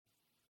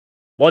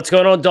What's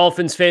going on,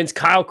 Dolphins fans?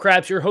 Kyle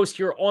Krabs, your host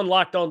here on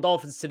Locked On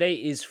Dolphins. Today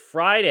is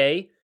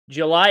Friday,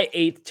 July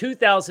 8th,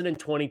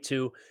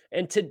 2022.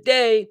 And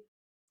today,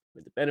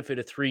 with the benefit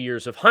of 3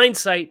 years of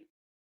hindsight,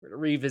 we're going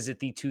to revisit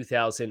the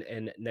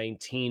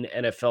 2019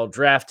 NFL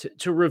Draft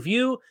to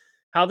review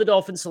how the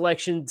Dolphin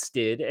selections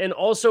did and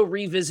also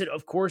revisit,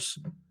 of course,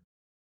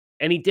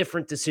 any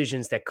different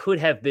decisions that could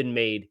have been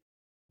made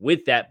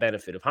with that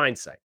benefit of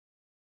hindsight.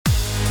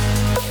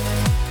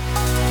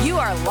 You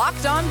are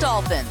Locked On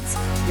Dolphins,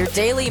 your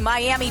daily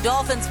Miami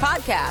Dolphins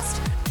podcast,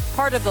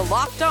 part of the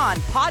Locked On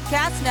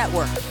Podcast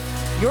Network,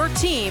 your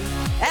team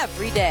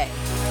every day.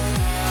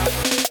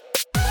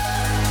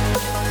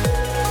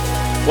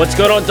 What's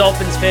going on,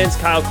 Dolphins fans?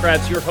 Kyle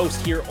Krabs, your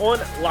host here on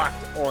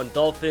Locked On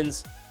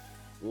Dolphins,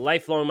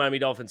 lifelong Miami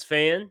Dolphins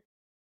fan,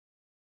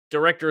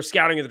 director of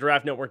scouting at the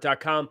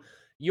draftnetwork.com,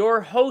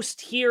 your host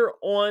here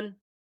on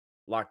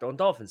Locked On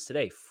Dolphins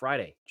today,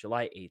 Friday,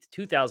 July 8th,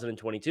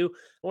 2022.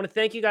 I want to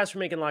thank you guys for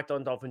making Locked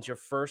On Dolphins your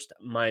first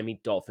Miami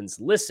Dolphins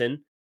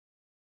listen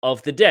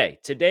of the day.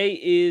 Today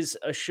is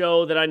a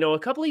show that I know a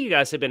couple of you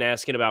guys have been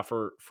asking about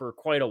for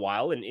quite a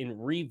while, and in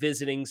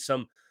revisiting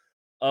some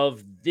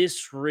of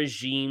this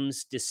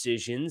regime's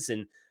decisions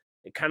and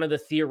kind of the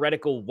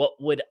theoretical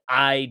what would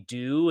I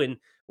do, and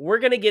we're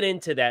going to get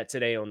into that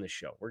today on the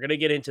show. We're going to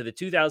get into the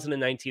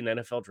 2019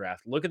 NFL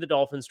Draft, look at the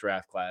Dolphins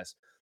draft class,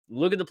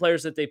 look at the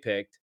players that they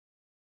picked,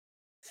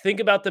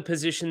 think about the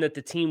position that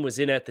the team was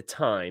in at the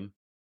time,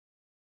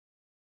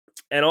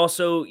 and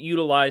also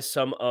utilize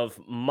some of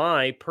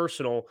my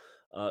personal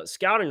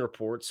scouting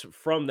reports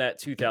from that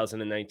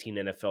 2019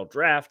 NFL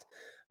Draft.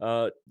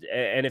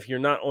 And if you're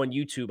not on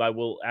YouTube, I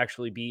will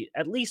actually be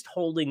at least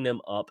holding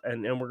them up,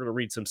 and we're going to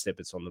read some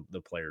snippets on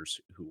the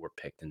players who were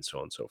picked and so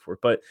on and so forth.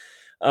 But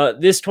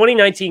this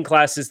 2019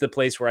 class is the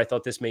place where I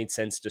thought this made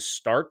sense to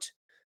start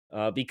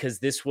because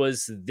this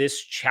was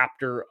this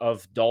chapter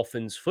of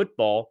Dolphins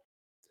football.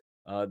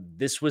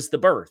 This was the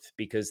birth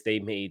because they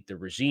made the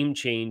regime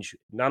change,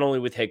 not only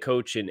with head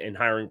coach and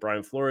hiring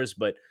Brian Flores,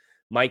 but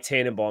Mike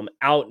Tannenbaum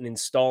out and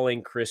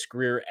installing Chris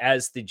Grier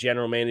as the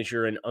general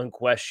manager and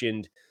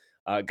unquestioned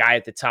guy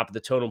at the top of the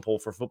totem pole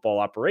for football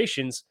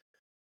operations.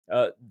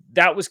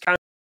 That was kind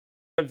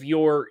of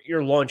your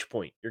launch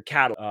point, your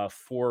cattle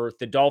for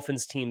the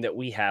Dolphins team that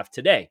we have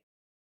today.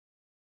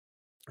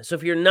 So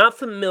if you're not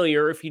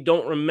familiar, if you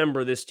don't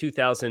remember this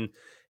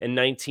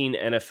 2019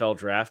 NFL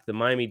Draft, the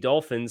Miami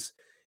Dolphins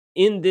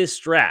in this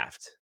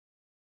draft,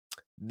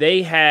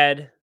 they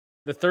had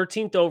the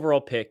 13th overall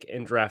pick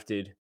and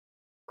drafted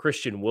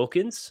Christian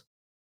Wilkins.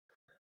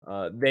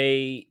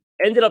 They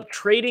ended up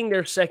trading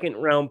their second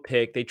round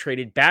pick. They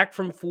traded back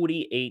from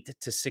 48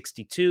 to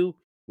 62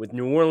 with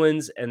New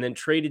Orleans and then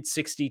traded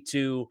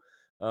 62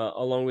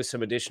 along with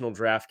some additional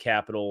draft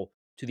capital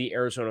to the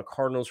Arizona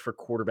Cardinals for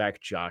quarterback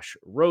Josh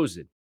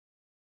Rosen.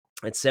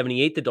 At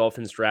 78, the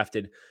Dolphins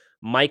drafted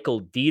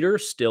Michael Dieter,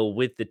 still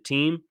with the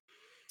team.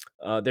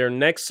 Their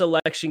next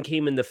selection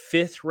came in the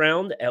 5th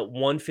round at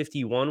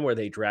 151, where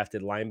they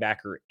drafted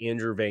linebacker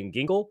Andrew Van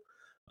Ginkel.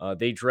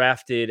 They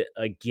drafted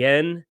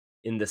again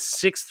in the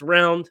 6th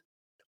round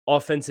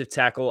offensive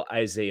tackle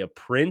Isaiah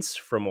Prince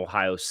from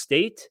Ohio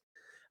State.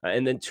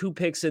 And then 2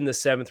 picks in the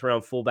 7th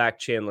round, fullback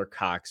Chandler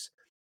Cox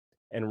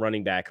and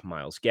running back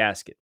Myles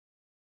Gaskin.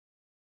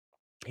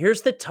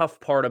 Here's the tough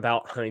part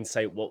about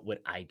hindsight. What would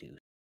I do?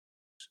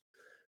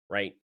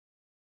 Right?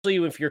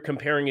 If you're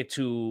comparing it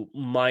to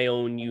my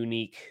own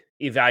unique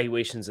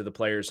evaluations of the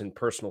players and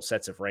personal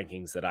sets of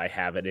rankings that I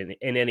have in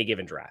any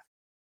given draft.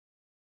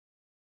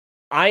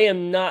 I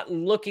am not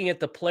looking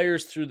at the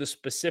players through the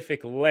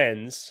specific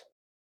lens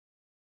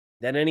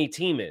that any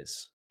team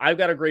is. I've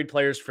got to grade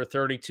players for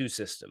 32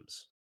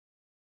 systems.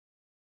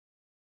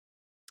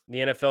 The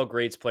NFL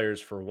grades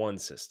players for 1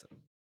 system.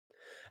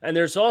 And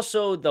there's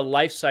also the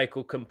life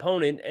cycle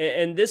component,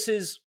 and this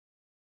is,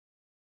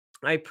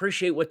 I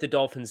appreciate what the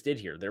Dolphins did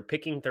here. They're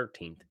picking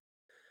 13th.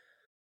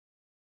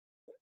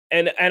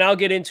 And I'll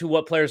get into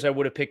what players I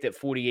would have picked at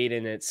 48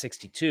 and at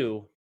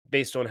 62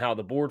 based on how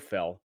the board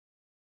fell.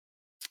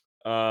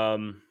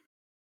 But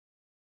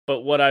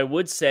what I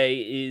would say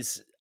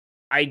is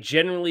I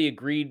generally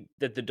agreed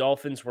that the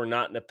Dolphins were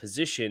not in a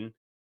position.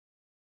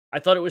 I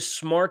thought it was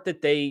smart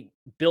that they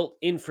built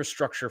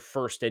infrastructure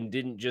first and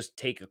didn't just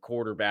take a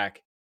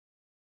quarterback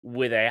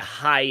with a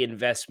high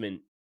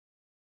investment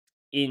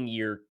in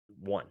year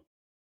 1.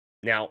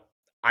 Now,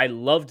 I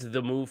loved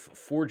the move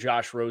for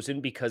Josh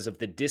Rosen because of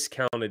the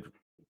discounted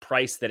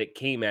price that it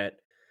came at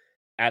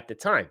the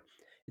time.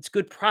 It's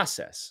good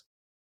process.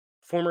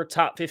 Former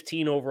top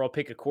 15 overall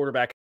pick, a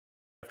quarterback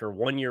after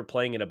 1 year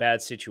playing in a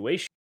bad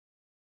situation.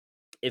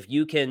 If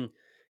you can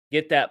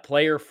get that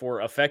player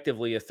for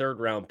effectively a 3rd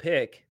round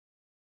pick,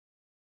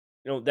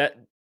 that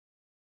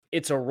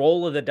it's a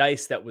roll of the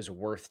dice that was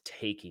worth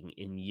taking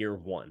in year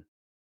 1.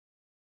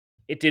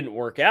 It didn't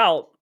work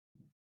out.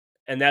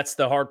 And that's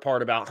the hard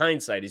part about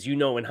hindsight is,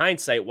 in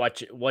hindsight,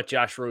 what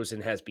Josh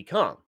Rosen has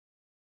become.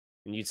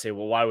 And you'd say,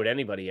 well, why would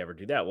anybody ever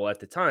do that? Well, at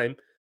the time,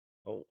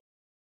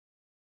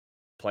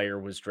 player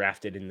was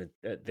drafted in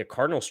the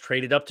Cardinals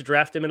traded up to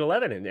draft him in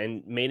 11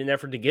 and made an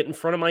effort to get in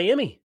front of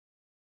Miami.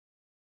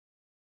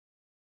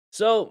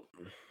 So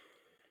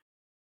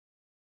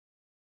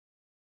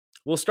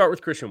we'll start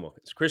with Christian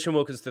Wilkins. Christian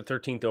Wilkins, the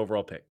 13th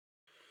overall pick.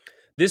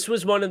 This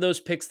was one of those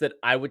picks that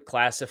I would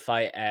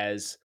classify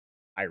as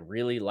I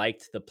really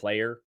liked the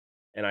player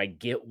and I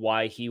get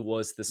why he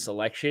was the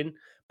selection.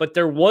 But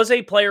there was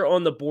a player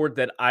on the board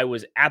that I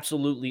was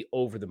absolutely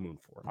over the moon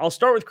for. I'll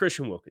start with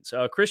Christian Wilkins.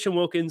 Christian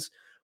Wilkins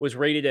was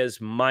rated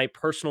as my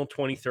personal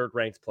 23rd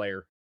ranked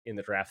player in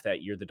the draft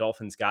that year. The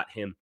Dolphins got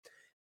him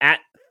at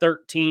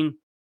 13.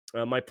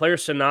 My player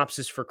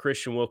synopsis for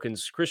Christian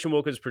Wilkins. Christian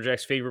Wilkins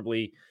projects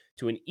favorably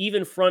to an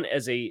even front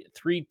as a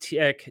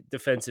 3-tech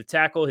defensive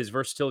tackle. His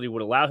versatility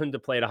would allow him to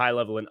play at a high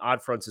level in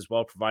odd fronts as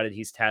well, provided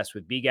he's tasked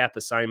with B-gap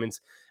assignments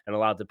and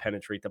allowed to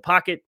penetrate the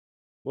pocket.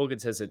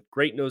 Wilkins has a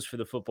great nose for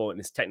the football and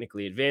is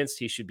technically advanced.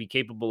 He should be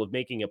capable of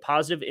making a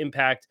positive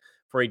impact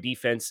for a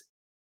defense,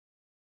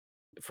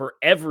 for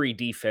every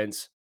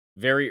defense,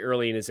 very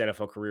early in his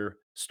NFL career.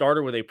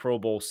 Starter with a Pro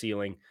Bowl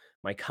ceiling.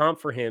 My comp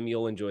for him,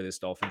 you'll enjoy this,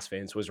 Dolphins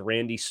fans, was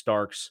Randy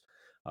Starks,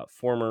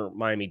 former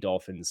Miami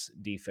Dolphins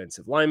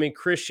defensive lineman.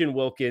 Christian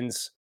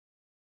Wilkins,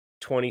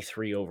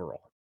 23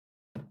 overall.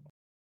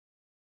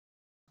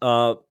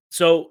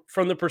 So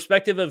from the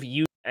perspective of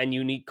youth and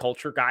unique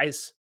culture,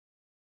 guys,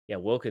 yeah,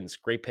 Wilkins,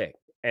 great pick.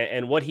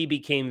 And what he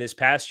became this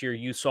past year,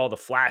 you saw the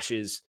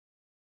flashes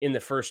in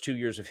the first 2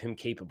 years of him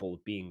capable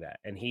of being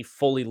that. And he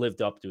fully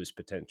lived up to his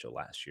potential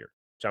last year.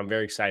 So I'm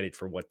very excited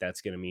for what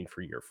that's going to mean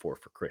for year 4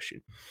 for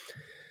Christian.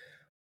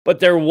 But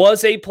there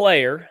was a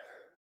player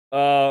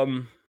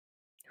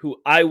who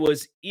I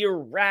was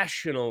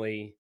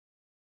irrationally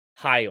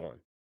high on.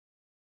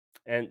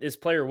 And this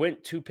player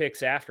went 3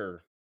 picks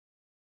after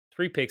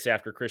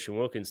Christian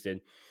Wilkins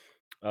did.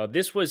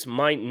 This was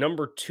my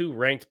number 2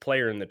 ranked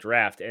player in the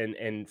draft.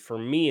 And for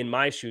me, in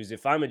my shoes,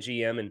 if I'm a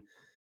GM and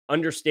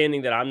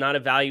understanding that I'm not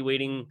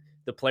evaluating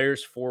the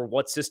players for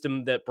what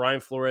system that Brian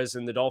Flores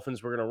and the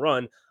Dolphins were going to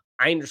run,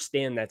 I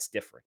understand that's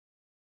different.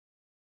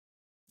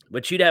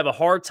 But you'd have a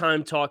hard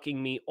time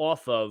talking me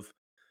off of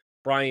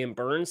Brian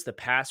Burns, the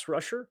pass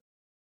rusher,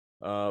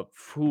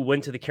 who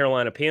went to the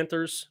Carolina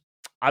Panthers.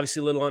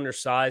 Obviously, a little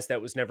undersized.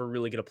 That was never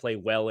really going to play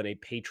well in a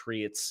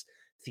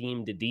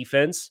Patriots-themed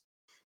defense.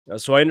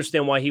 So I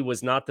understand why he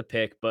was not the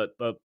pick. But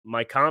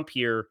my comp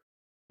here,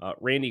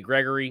 Randy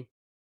Gregory,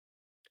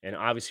 and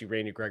obviously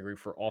Randy Gregory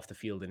for off the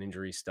field and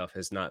injury stuff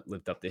has not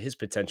lived up to his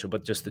potential.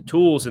 But just the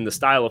tools and the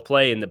style of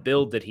play and the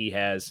build that he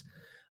has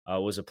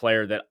was a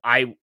player that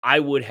I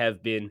would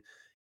have been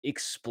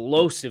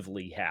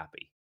explosively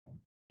happy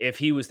if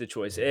he was the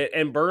choice.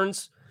 And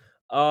Burns,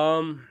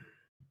 to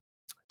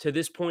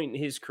this point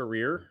in his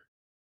career,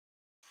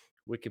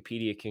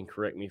 Wikipedia can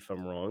correct me if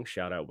I'm wrong.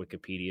 Shout out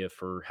Wikipedia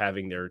for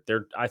having their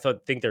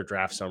think their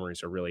draft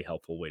summaries are a really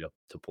helpful way to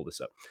pull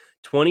this up.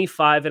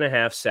 25 and a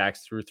half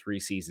sacks through 3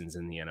 seasons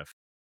in the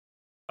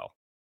NFL.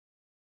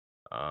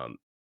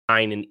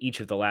 9 in each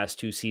of the last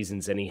 2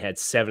 seasons, and he had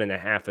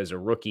 7.5 as a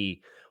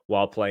rookie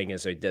while playing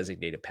as a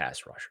designated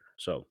pass rusher.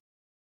 So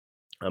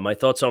my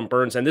thoughts on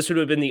Burns, and this would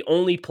have been the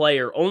only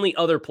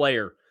other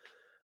player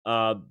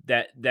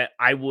that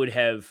I would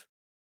have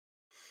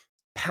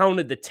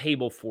pounded the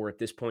table for at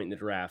this point in the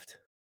draft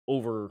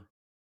over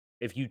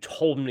if you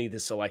told me the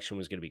selection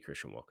was going to be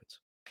Christian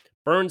Wilkins.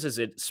 Burns is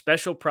a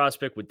special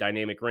prospect with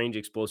dynamic range,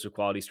 explosive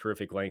qualities,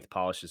 terrific length,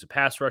 polished as a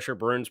pass rusher.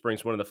 Burns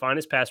brings one of the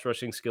finest pass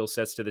rushing skill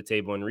sets to the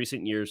table in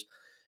recent years,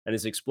 and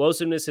his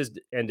explosiveness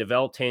and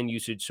developed hand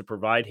usage to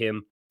provide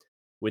him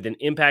with an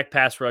impact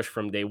pass rush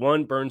from day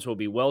one. Burns will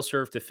be well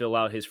served to fill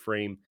out his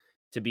frame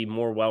to be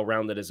more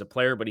well-rounded as a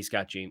player, but he's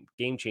got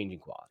game-changing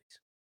qualities.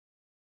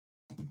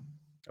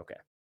 Okay.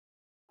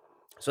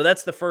 So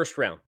that's the first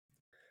round.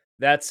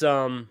 That's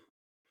I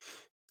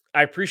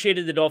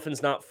appreciated the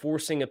Dolphins not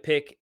forcing a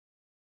pick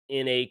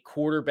in a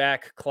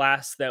quarterback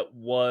class that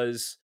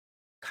was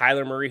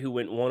Kyler Murray, who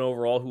went 1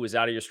 overall, who was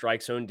out of your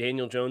strike zone.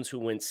 Daniel Jones, who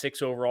went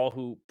 6 overall,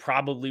 who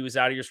probably was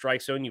out of your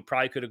strike zone. You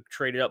probably could have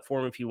traded up for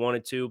him if you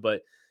wanted to,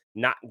 but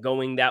not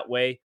going that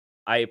way.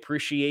 I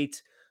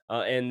appreciate.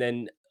 And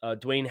then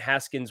Dwayne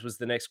Haskins was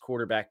the next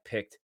quarterback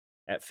picked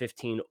at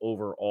 15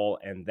 overall,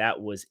 and that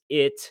was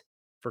it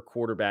for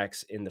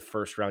quarterbacks in the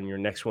first round. Your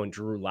next one,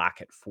 Drew Lock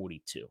at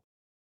 42.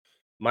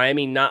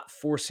 Miami not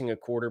forcing a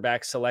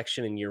quarterback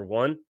selection in year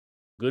 1.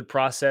 Good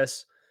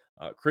process.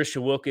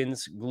 Christian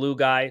Wilkins, glue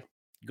guy,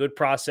 good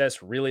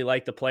process. Really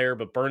liked the player,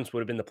 but Burns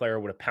would have been the player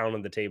I would have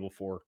pounded the table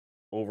for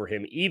over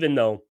him, even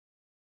though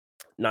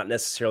not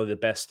necessarily the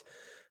best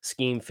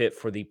scheme fit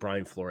for the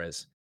Brian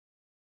Flores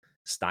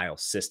style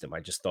system. I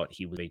just thought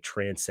he was a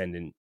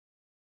transcendent,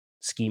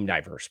 scheme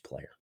diverse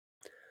player.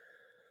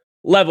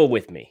 Level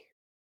with me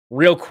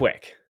real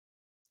quick.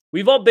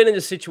 We've all been in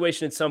a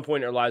situation at some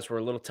point in our lives where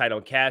we're a little tight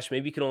on cash.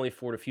 Maybe you can only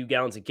afford a few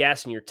gallons of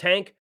gas in your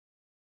tank,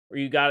 or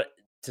you got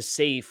to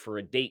save for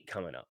a date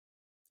coming up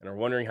and are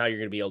wondering how you're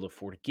going to be able to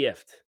afford a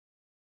gift.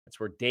 That's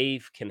where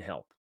Dave can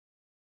help.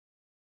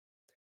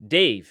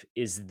 Dave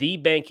is the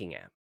banking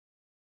app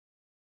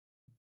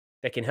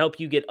that can help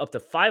you get up to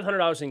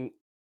 $500 in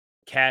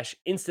cash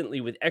instantly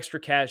with extra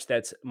cash.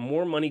 That's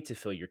more money to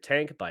fill your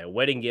tank, buy a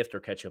wedding gift, or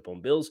catch up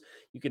on bills.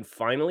 You can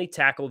finally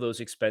tackle those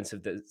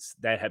expenses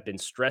that have been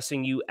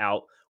stressing you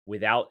out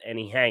without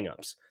any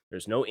hangups.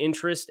 There's no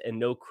interest and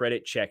no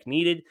credit check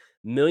needed.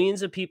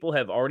 Millions of people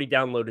have already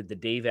downloaded the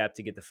Dave app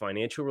to get the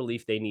financial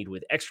relief they need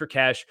with extra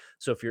cash.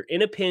 So if you're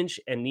in a pinch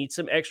and need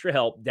some extra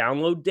help,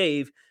 download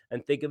Dave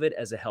and think of it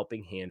as a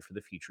helping hand for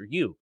the future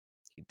you.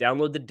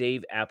 Download the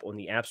Dave app on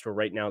the App Store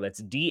right now.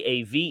 That's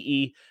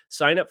DAVE.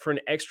 Sign up for an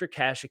extra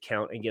cash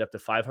account and get up to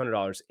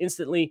 $500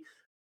 instantly.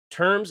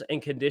 Terms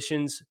and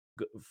conditions,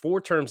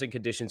 for terms and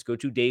conditions, go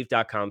to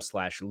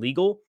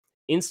dave.com/legal.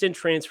 Instant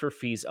transfer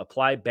fees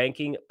apply.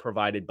 Banking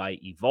provided by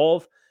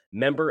Evolve.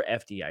 Member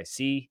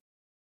FDIC.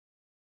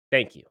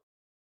 Thank you.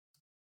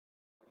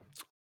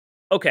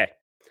 Okay.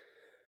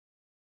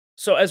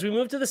 So as we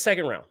move to the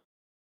second round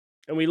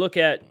and we look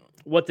at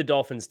what the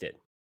Dolphins did,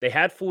 they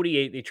had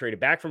 48. They traded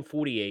back from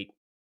 48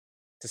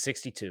 to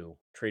 62,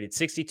 traded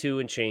 62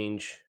 and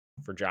change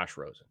for Josh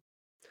Rosen.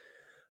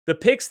 The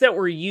picks that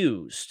were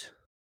used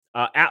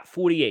at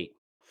 48,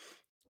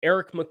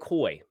 Eric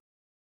McCoy,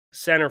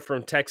 center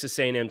from Texas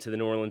A&M to the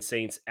New Orleans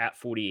Saints at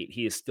 48.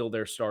 He is still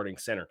their starting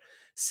center.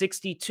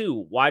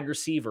 62, wide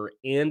receiver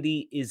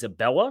Andy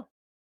Isabella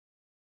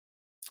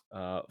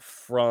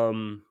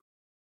from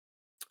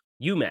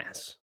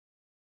UMass,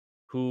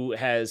 who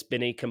has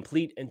been a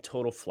complete and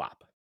total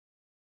flop.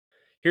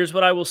 Here's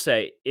what I will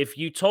say. If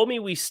you told me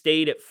we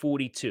stayed at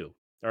 42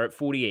 or at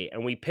 48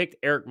 and we picked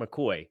Eric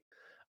McCoy,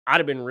 I'd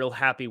have been real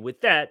happy with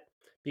that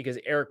because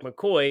Eric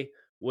McCoy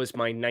was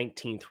my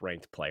 19th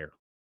ranked player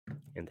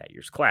in that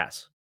year's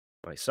class.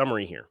 My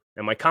summary here.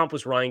 And my comp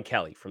was Ryan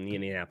Kelly from the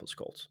Indianapolis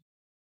Colts.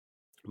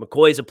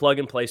 McCoy is a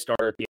plug-and-play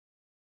starter at the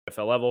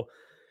NFL level.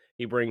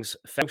 He brings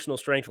functional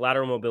strength,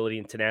 lateral mobility,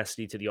 and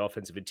tenacity to the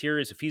offensive interior.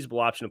 Is a feasible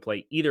option to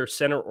play either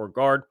center or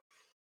guard.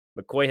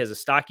 McCoy has a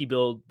stocky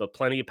build, but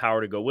plenty of power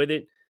to go with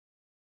it.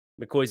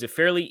 McCoy's a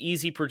fairly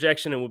easy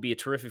projection and would be a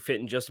terrific fit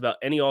in just about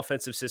any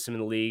offensive system in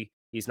the league.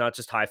 He's not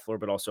just high floor,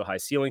 but also high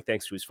ceiling,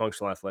 thanks to his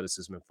functional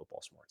athleticism and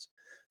football smarts.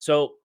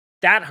 So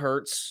that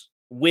hurts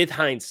with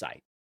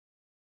hindsight.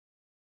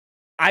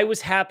 I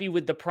was happy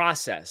with the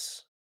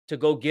process to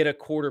go get a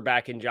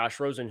quarterback in Josh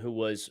Rosen, who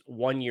was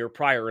 1 year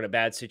prior in a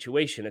bad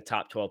situation, a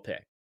top 12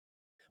 pick.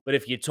 But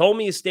if you told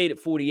me you stayed at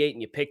 48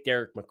 and you picked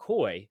Eric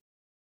McCoy,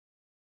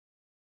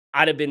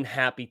 I'd have been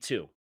happy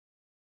too.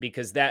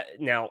 Because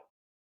now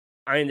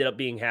I ended up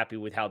being happy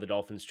with how the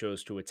Dolphins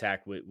chose to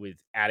attack with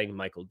adding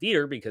Michael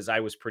Dieter, because I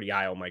was pretty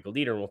high on Michael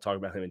Dieter, and we'll talk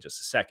about him in just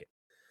a second.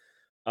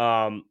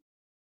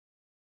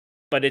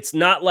 But it's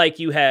not like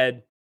you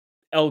had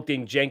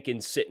Elgton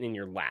Jenkins sitting in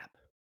your lap,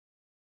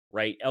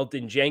 right?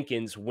 Elgton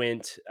Jenkins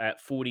went at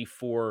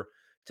 44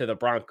 to the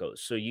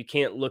Broncos. So you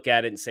can't look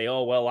at it and say,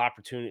 oh, well,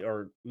 opportunity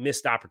or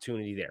missed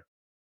opportunity there.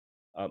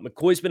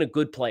 McCoy's been a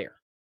good player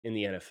in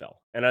the NFL,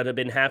 and I'd have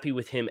been happy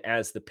with him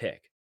as the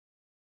pick.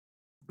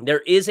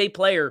 There is a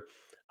player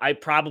I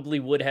probably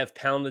would have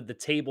pounded the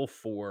table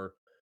for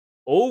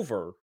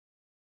over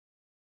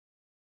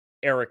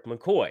Eric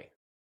McCoy.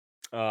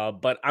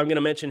 But I'm going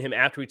to mention him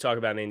after we talk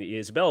about Andy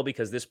Isabella,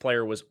 because this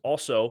player was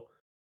also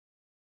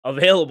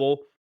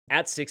available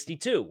at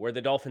 62, where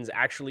the Dolphins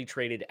actually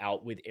traded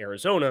out with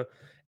Arizona,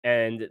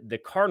 and the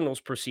Cardinals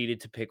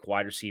proceeded to pick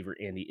wide receiver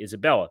Andy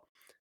Isabella.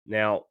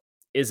 Now,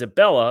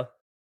 Isabella,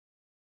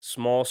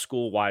 small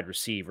school wide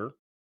receiver.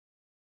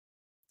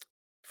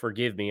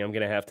 Forgive me, I'm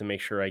going to have to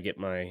make sure I get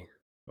my...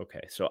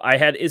 Okay, so I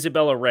had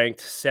Isabella ranked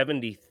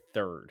 73rd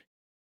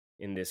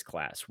in this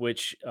class,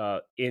 which,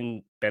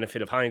 in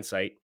benefit of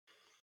hindsight,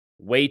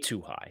 way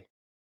too high.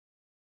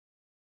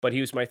 But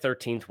he was my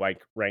 13th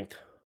ranked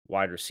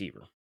wide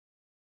receiver.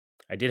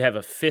 I did have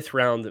a 5th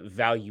round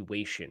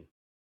valuation.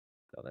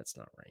 No, that's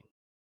not right.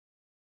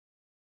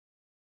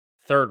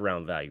 3rd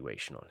round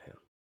valuation on him.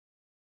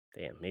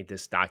 Damn, made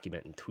this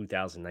document in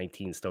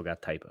 2019, still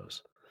got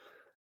typos.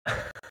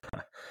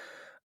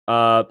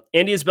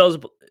 Andy Isabella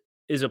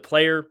is a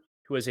player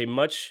who has a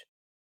much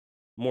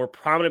more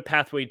prominent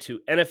pathway to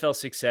NFL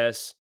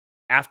success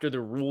after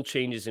the rule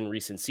changes in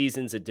recent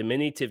seasons. A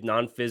diminutive,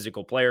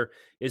 non-physical player,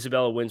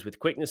 Isabella wins with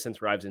quickness and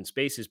thrives in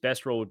space. His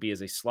best role would be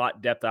as a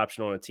slot depth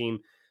option on a team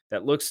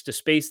that looks to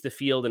space the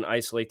field and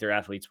isolate their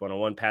athletes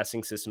one-on-one.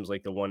 Passing systems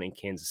like the one in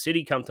Kansas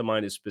City come to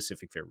mind as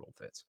specific fair role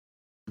fits.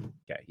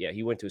 Okay, yeah,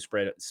 he went to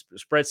a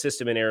spread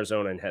system in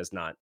Arizona and has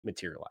not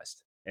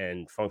materialized.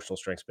 And functional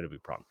strength's been a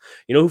big problem.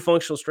 You know who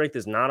functional strength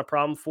is not a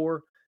problem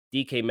for?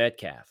 DK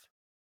Metcalf.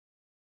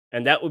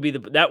 And that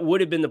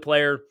would have been the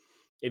player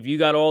if you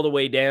got all the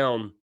way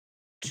down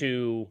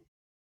to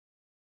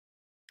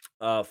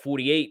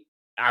 48.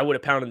 I would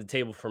have pounded the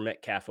table for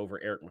Metcalf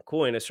over Eric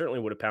McCoy, and I certainly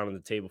would have pounded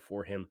the table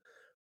for him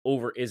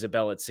over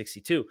Isabella at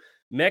 62.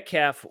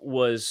 Metcalf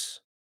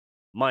was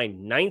my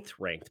 9th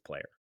ranked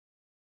player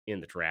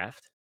in the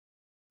draft.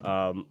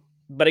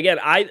 But again,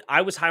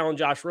 I was high on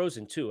Josh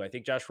Rosen too. I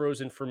think Josh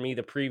Rosen for me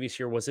the previous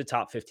year was a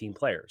top 15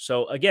 player.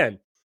 So again,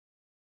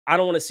 I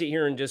don't want to sit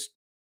here and just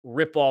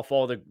rip off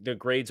all the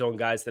grades on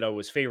guys that I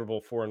was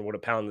favorable for and would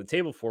have pounded the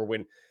table for,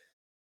 when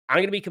I'm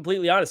going to be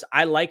completely honest,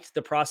 I liked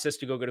the process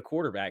to go get a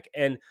quarterback.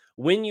 And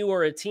when you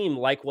are a team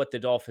like what the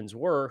Dolphins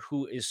were,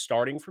 who is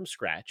starting from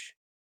scratch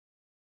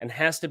and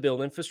has to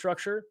build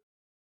infrastructure,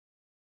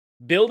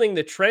 building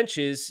the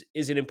trenches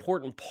is an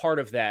important part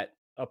of that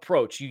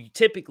approach. You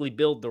typically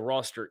build the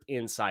roster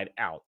inside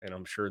out. And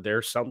I'm sure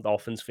there's some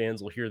Dolphins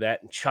fans will hear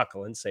that and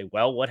chuckle and say,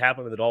 well, what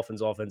happened to the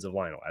Dolphins offensive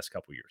line the last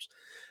couple of years?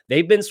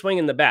 They've been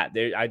swinging the bat.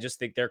 I just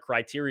think their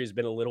criteria has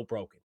been a little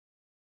broken.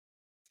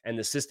 And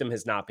the system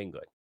has not been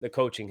good. The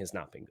coaching has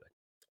not been good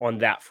on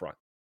that front.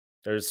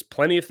 There's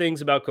plenty of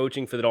things about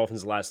coaching for the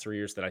Dolphins the last 3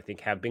 years that I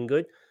think have been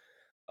good.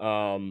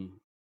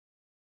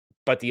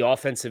 But the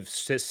offensive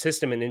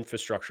system and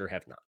infrastructure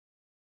have not.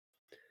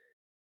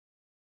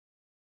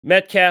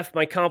 Metcalf,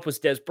 my comp was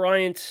Des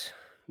Bryant.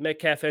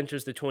 Metcalf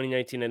enters the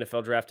 2019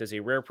 NFL Draft as a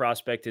rare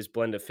prospect. His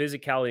blend of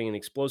physicality and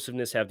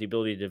explosiveness have the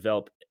ability to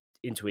develop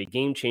into a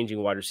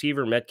game-changing wide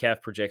receiver.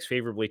 Metcalf projects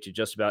favorably to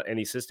just about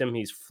any system.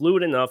 He's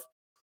fluid enough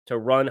to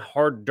run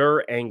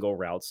harder angle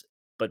routes,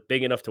 but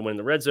big enough to win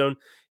the red zone.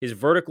 His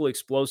vertical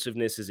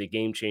explosiveness is a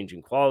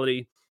game-changing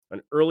quality.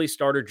 An early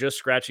starter just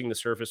scratching the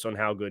surface on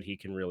how good he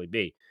can really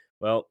be.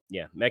 Well,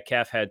 yeah,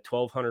 Metcalf had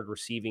 1,200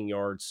 receiving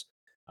yards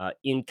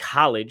in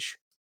college,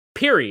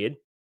 period.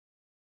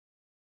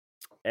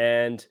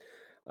 And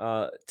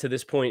to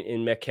this point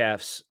in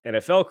Metcalf's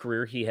NFL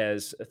career, he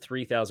has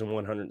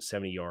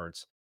 3,170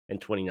 yards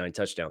and 29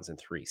 touchdowns in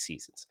 3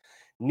 seasons.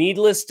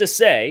 Needless to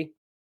say,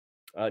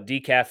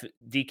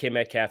 DK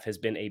Metcalf has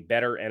been a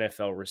better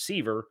NFL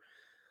receiver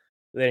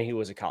than he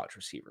was a college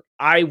receiver.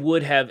 I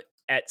would have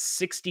at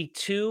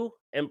 62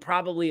 and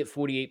probably at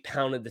 48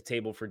 pounded the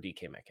table for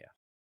DK Metcalf.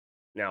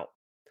 Now,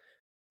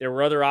 there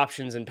were other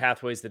options and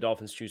pathways the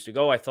Dolphins choose to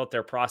go. I thought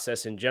their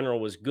process in general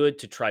was good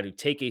to try to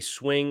take a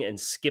swing and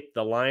skip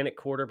the line at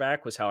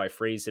quarterback, was how I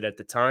phrased it at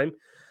the time.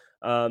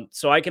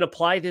 So I can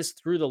apply this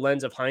through the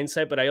lens of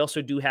hindsight, but I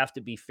also do have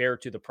to be fair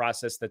to the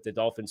process that the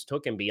Dolphins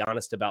took and be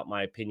honest about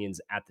my opinions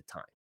at the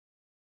time.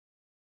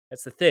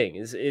 That's the thing,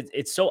 is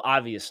it's so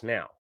obvious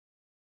now.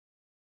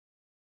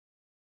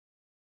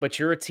 But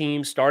you're a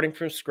team starting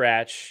from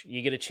scratch.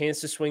 You get a chance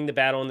to swing the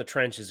bat on the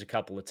trenches a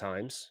couple of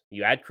times.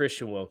 You add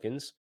Christian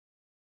Wilkins,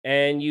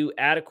 and you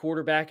add a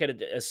quarterback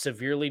at a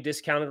severely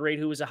discounted rate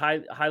who was a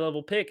high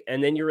level pick,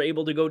 and then you're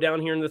able to go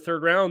down here in the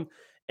 3rd round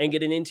and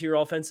get an interior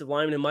offensive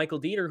lineman in Michael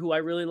Dieter, who I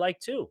really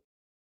like too.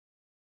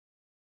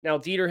 Now,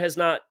 Dieter has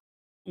not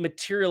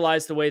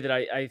materialized the way that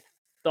I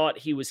thought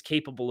he was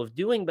capable of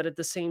doing, but at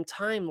the same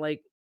time,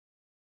 like,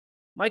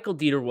 Michael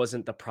Dieter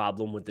wasn't the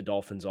problem with the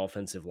Dolphins'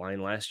 offensive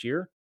line last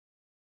year.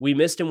 We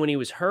missed him when he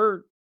was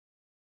hurt,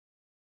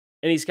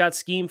 and he's got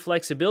scheme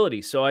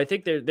flexibility. So I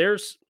think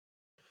there's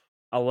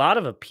a lot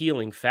of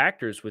appealing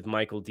factors with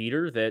Michael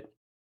Dieter that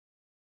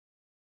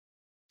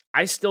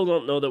I still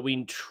don't know that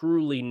we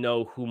truly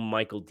know who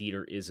Michael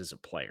Dieter is as a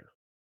player.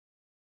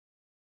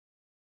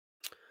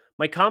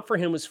 My comp for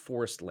him was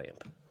Forrest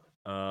Lamp,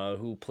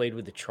 who played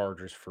with the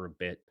Chargers for a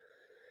bit.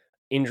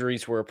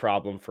 Injuries were a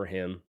problem for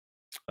him.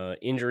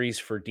 Injuries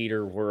for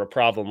Dieter were a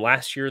problem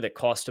last year that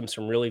cost him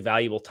some really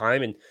valuable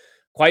time, and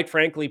quite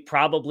frankly,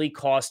 probably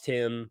cost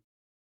him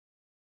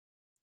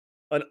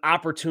an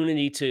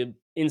opportunity to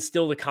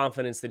instill the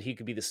confidence that he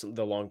could be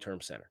the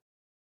long-term center.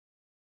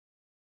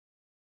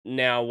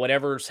 Now,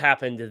 whatever's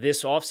happened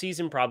this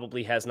offseason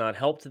probably has not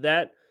helped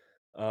that,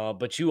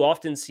 but you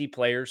often see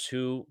players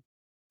who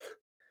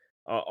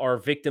are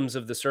victims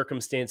of the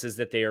circumstances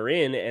that they are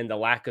in and the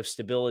lack of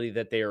stability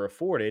that they are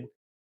afforded,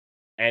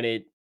 and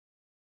it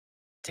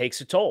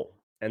takes a toll,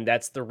 and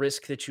that's the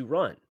risk that you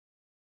run.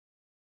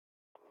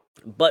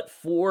 But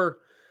for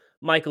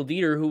Michael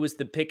Dieter, who was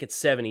the pick at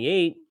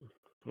 78,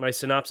 my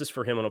synopsis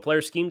for him: on a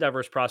player scheme,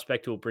 diverse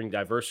prospect who will bring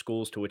diverse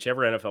schools to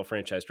whichever NFL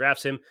franchise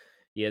drafts him.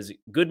 He has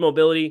good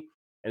mobility,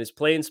 and his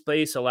play in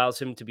space allows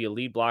him to be a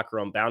lead blocker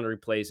on boundary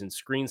plays and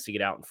screens to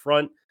get out in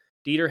front.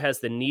 Dieter has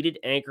the needed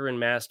anchor and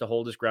mass to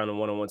hold his ground in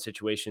one-on-one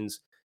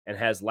situations and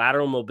has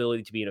lateral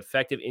mobility to be an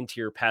effective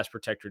interior pass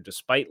protector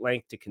despite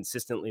length to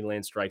consistently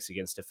land strikes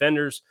against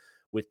defenders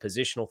with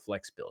positional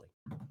flexibility.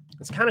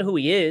 That's kind of who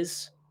he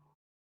is.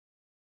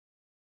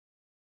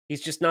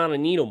 He's just not a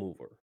needle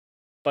mover.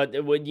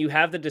 But when you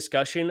have the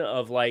discussion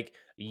of, like,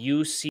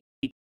 you see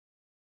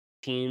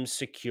teams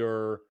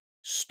secure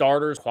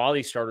starters,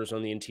 quality starters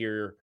on the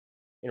interior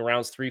in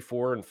rounds 3,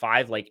 4, and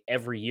 5, like,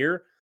 every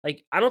year,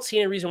 like, I don't see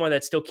any reason why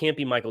that still can't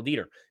be Michael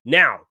Dieter.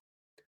 Now,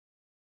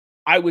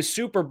 I was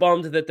super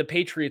bummed that the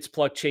Patriots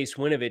plucked Chase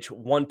Winovich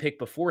 1 pick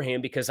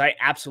beforehand, because I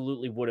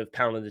absolutely would have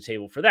pounded the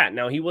table for that.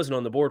 Now, he wasn't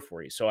on the board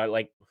for you, so I,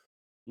 like,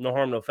 no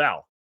harm, no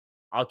foul.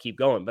 I'll keep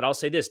going. But I'll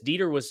say this: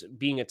 Dieter was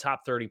being a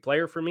top 30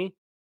 player for me.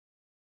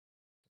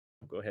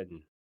 Go ahead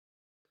and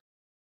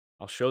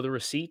I'll show the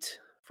receipt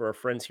for our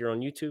friends here on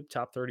YouTube.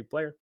 Top 30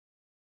 player.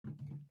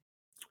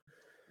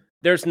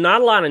 There's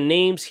not a lot of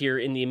names here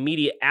in the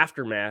immediate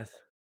aftermath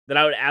that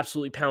I would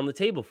absolutely pound the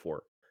table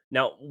for.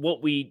 Now,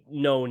 what we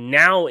know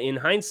now in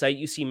hindsight,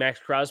 you see Max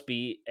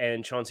Crosby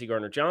and Chauncey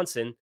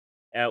Gardner-Johnson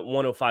at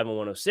 105 and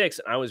 106.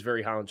 And I was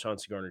very high on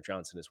Chauncey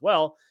Gardner-Johnson as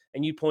well.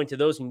 And you point to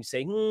those and you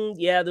say,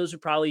 yeah, those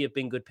would probably have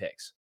been good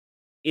picks.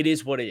 It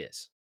is what it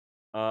is.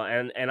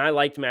 And I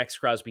liked Max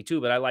Crosby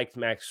too, but I liked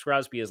Max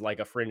Crosby as like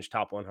a fringe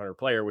top 100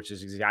 player, which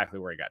is exactly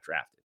where he got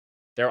drafted.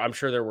 I'm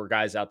sure there were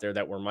guys out there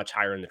that were much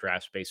higher in the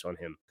draft space on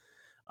him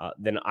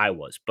than I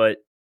was. But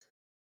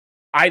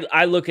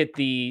I look at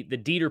the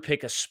Dieter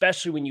pick,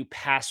 especially when you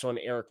pass on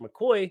Eric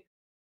McCoy.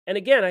 And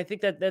again, I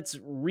think that that's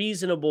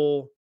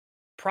reasonable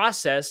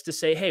process to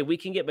say, hey, we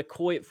can get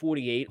McCoy at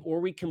 48, or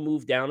we can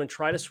move down and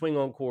try to swing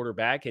on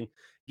quarterback and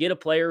get a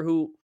player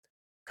who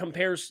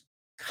compares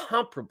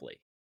comparably.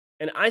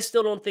 And I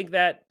still don't think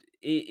that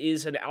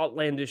is an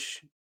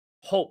outlandish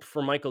hope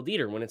for Michael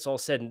Dieter when it's all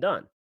said and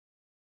done.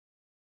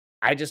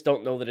 I just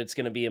don't know that it's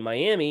going to be in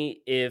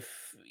Miami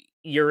if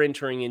you're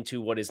entering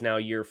into what is now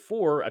year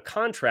 4, a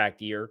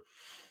contract year,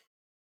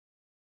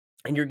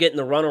 and you're getting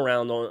the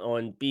runaround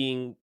on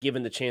being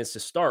given the chance to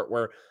start.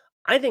 Where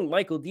I think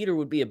Michael Dieter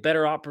would be a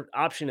better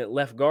option at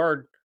left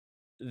guard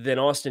than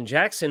Austin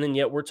Jackson, and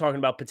yet we're talking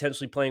about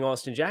potentially playing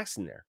Austin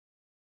Jackson there.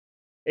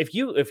 If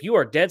you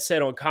are dead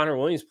set on Connor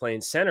Williams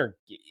playing center,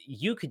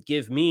 you could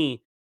give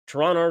me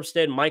Teron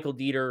Armstead, Michael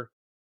Dieter,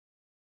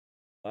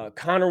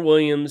 Connor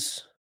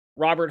Williams,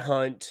 Robert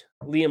Hunt,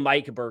 Liam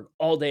Eichenberg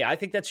all day. I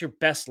think that's your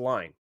best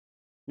line.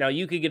 Now,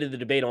 you could get into the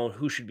debate on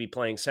who should be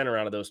playing center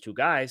out of those two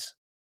guys.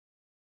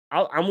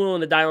 I'm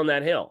willing to die on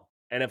that hill.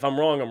 And if I'm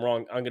wrong, I'm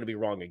wrong. I'm going to be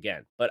wrong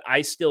again. But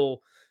I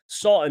still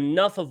saw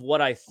enough of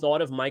what I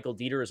thought of Michael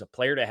Dieter as a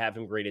player to have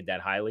him graded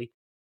that highly.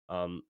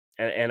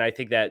 And I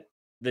think that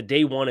the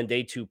day 1 and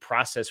day 2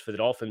 process for the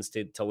Dolphins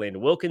to land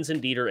Wilkins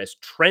and Dieter as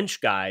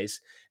trench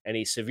guys and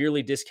a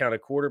severely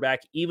discounted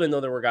quarterback, even though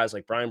there were guys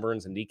like Brian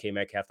Burns and DK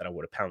Metcalf that I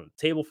would have pounded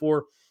the table for,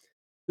 it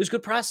was a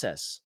good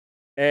process.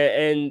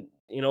 And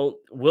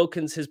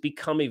Wilkins has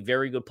become a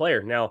very good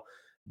player. Now,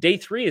 day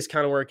 3 is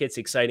kind of where it gets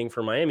exciting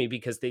for Miami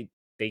because they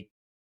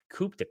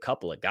cooped a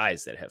couple of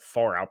guys that have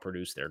far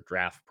outproduced their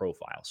draft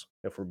profiles,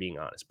 if we're being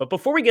honest. But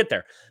before we get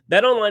there,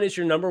 BetOnline is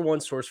your number one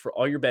source for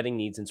all your betting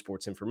needs and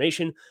sports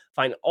information.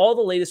 Find all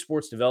the latest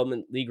sports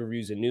development, league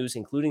reviews, and news,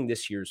 including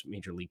this year's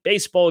Major League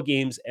Baseball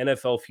games,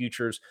 NFL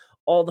futures,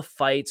 all the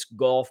fights,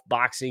 golf,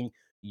 boxing,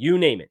 you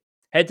name it.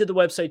 Head to the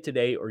website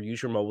today or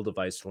use your mobile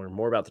device to learn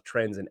more about the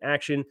trends in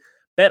action.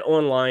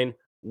 BetOnline,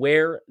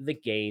 where the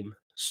game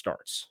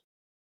starts.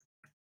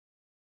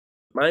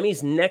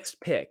 Miami's next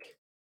pick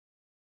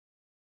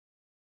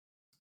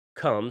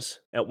comes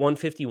at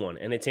 151,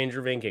 and it's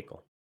Andrew Van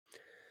Ginkel.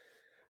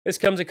 This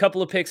comes a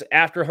couple of picks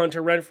after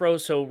Hunter Renfrow,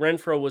 so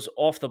Renfrow was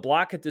off the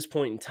block at this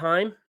point in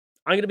time.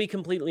 I'm going to be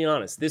completely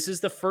honest. This is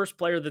the first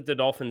player that the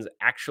Dolphins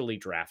actually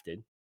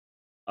drafted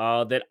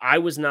that I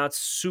was not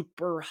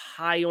super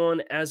high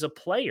on as a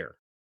player.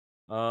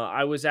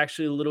 I was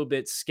actually a little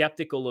bit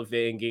skeptical of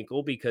Van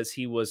Ginkel because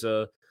he was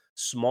a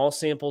small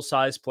sample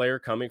size player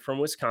coming from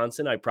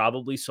Wisconsin. I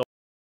probably sold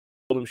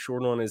him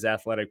short on his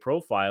athletic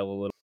profile a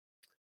little.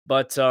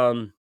 But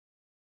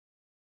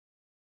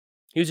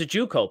he was a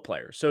JUCO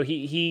player. So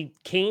he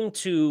came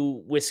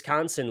to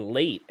Wisconsin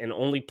late and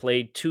only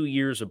played 2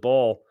 years of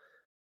ball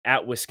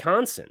at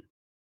Wisconsin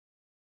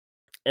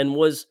and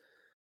was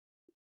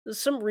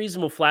some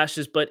reasonable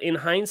flashes. But in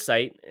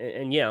hindsight,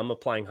 and yeah, I'm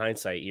applying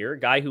hindsight here, a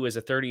guy who has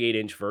a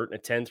 38-inch vert and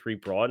a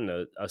 10-3 broad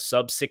and a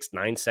sub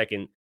 6.9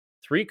 second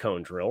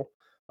 3-cone drill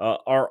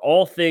are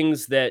all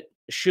things that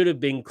should have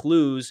been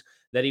clues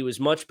that he was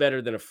much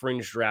better than a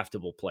fringe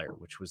draftable player,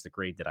 which was the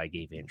grade that I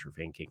gave Andrew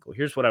Van Ginkel.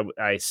 Here's what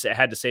I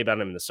had to say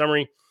about him in the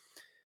summary.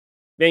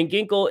 Van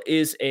Ginkel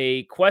is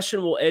a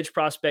questionable edge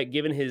prospect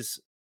given his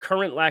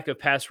current lack of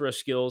pass rush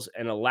skills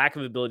and a lack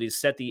of ability to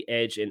set the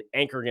edge and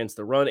anchor against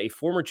the run. A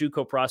former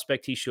JUCO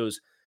prospect, he shows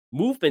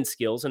movement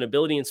skills and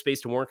ability in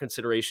space to warrant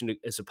consideration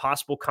as a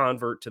possible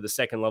convert to the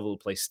second level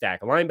to play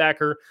stack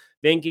linebacker.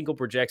 Van Ginkel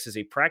projects as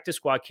a practice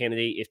squad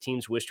candidate if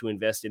teams wish to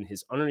invest in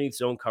his underneath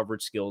zone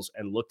coverage skills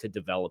and look to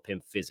develop him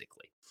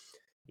physically.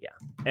 Yeah.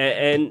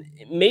 And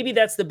maybe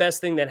that's the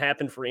best thing that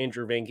happened for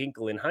Andrew Van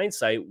Ginkel in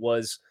hindsight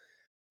was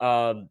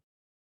the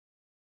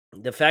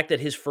fact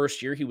that his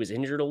first year he was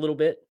injured a little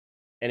bit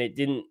and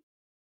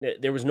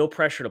there was no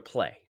pressure to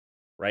play.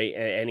 Right.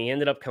 And he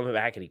ended up coming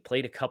back and he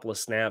played a couple of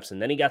snaps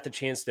and then he got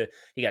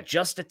he got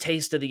just a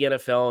taste of the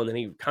NFL and then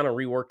he kind of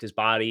reworked his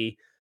body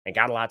and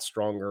got a lot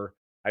stronger.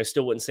 I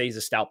still wouldn't say he's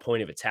a stout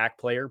point of attack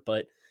player,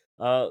 but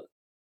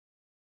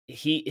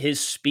his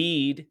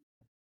speed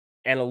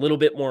and a little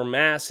bit more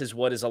mass is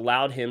what has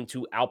allowed him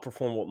to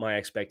outperform what my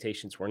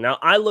expectations were. Now,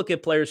 I look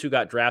at players who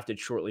got drafted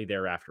shortly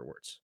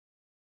thereafterwards.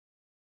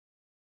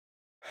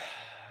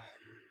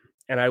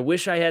 And I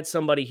wish I had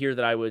somebody here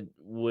that I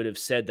would have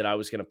said that I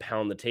was going to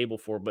pound the table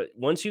for. But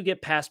once you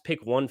get past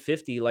pick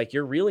 150, like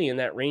you're really in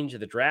that range of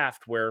the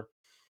draft where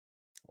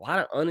a lot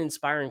of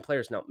uninspiring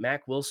players. Now,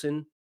 Mack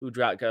Wilson, who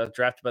got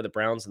drafted by the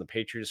Browns and the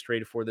Patriots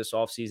traded for this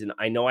offseason,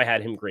 I know I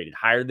had him graded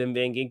higher than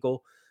Van Ginkel.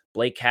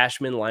 Blake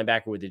Cashman,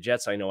 linebacker with the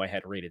Jets, I know I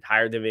had rated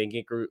higher than Van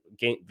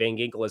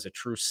Ginkel as a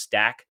true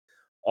stack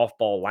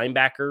off-ball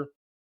linebacker.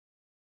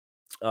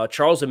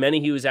 Charles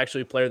Omenihu is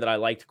actually a player that I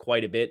liked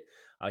quite a bit.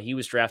 He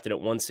was drafted at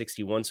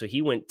 161, so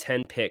he went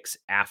 10 picks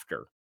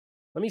after.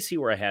 Let me see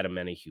where I had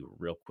Omenihu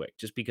real quick,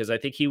 just because I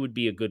think he would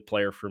be a good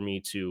player for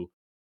me to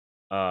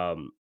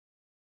um,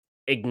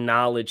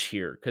 acknowledge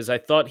here, because I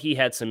thought he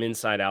had some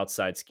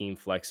inside-outside scheme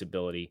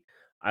flexibility.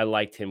 I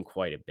liked him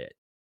quite a bit.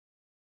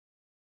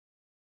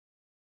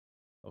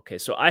 Okay,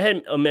 so I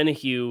had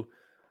Omenihu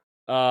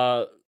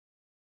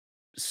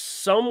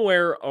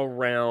somewhere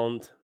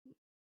around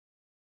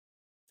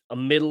a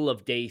middle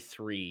of day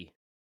 3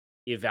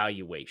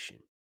 evaluation.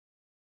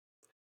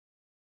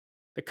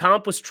 The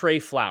comp was Trey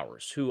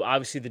Flowers, who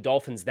obviously the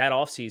Dolphins that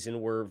offseason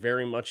were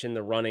very much in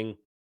the running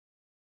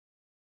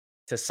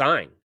to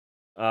sign.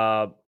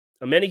 Uh,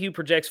 Omenihu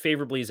projects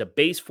favorably as a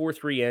base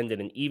 4-3 end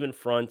and an even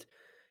front.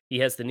 He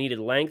has the needed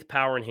length,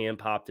 power, and hand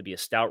pop to be a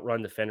stout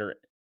run defender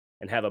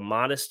and have a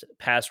modest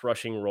pass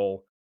rushing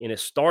role in a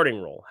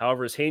starting role.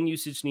 However, his hand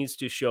usage needs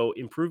to show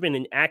improvement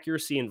in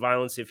accuracy and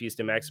violence if he is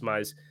to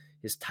maximize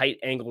his tight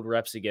angled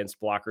reps against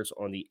blockers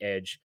on the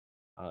edge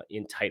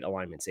in tight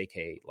alignments,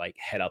 aka like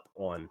head up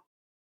on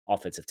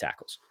offensive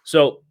tackles.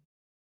 So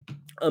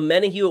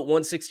Omenihu at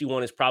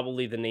 161 is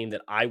probably the name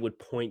that I would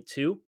point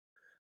to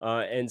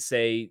and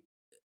say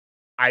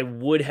I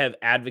would have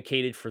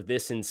advocated for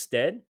this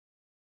instead.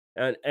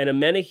 And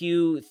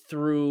Omenihu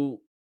through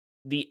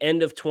the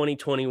end of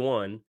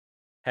 2021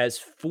 has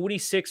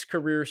 46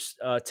 career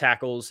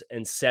tackles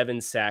and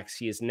 7 sacks.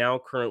 He is now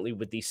currently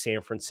with the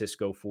San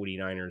Francisco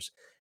 49ers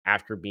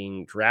after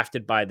being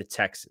drafted by the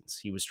Texans.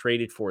 He was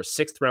traded for a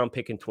 6th round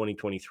pick in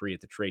 2023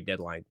 at the trade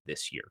deadline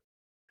this year.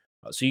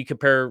 So you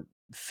compare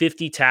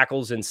 50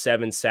 tackles and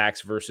 7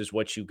 sacks versus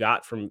what you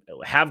got from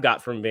Van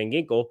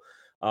Ginkel,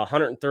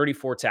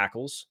 134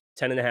 tackles,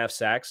 10 and a half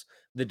sacks.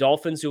 The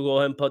Dolphins will go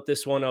ahead and put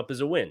this one up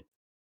as a win.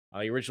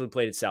 He originally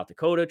played at South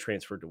Dakota,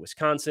 transferred to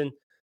Wisconsin.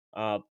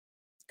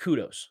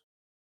 Kudos.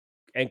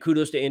 And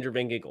kudos to Andrew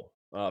Van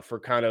Ginkel for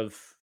kind of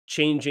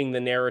changing the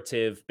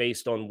narrative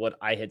based on what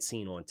I had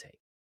seen on tape.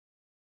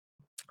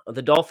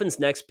 The Dolphins'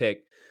 next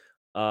pick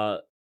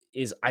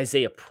is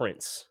Isaiah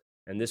Prince,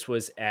 and this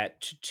was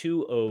at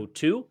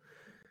 202.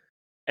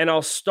 And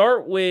I'll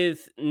start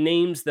with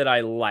names that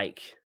I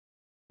like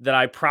that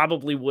I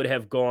probably would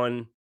have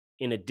gone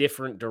in a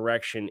different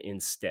direction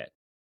instead.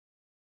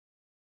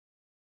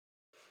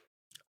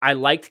 I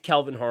liked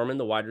Kelvin Harmon,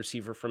 the wide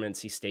receiver from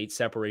NC State.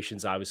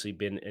 Separation's obviously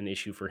been an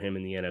issue for him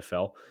in the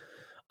NFL.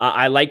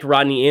 I liked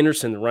Rodney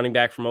Anderson, the running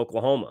back from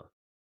Oklahoma.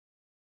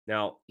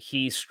 Now,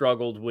 he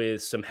struggled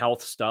with some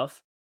health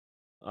stuff.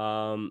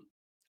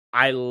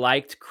 I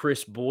liked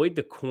Chris Boyd,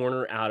 the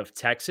corner out of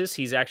Texas.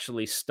 He's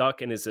actually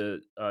stuck and is a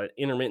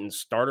intermittent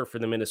starter for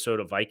the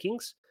Minnesota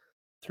Vikings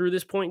through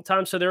this point in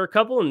time. So there are a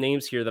couple of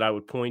names here that I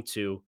would point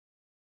to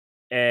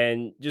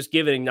and just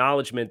give an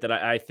acknowledgement that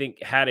I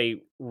think had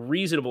a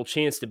reasonable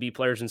chance to be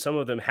players, and some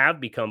of them have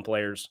become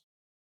players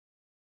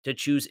to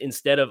choose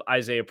instead of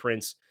Isaiah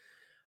Prince,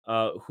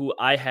 who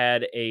I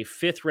had a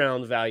 5th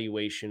round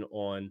valuation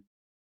on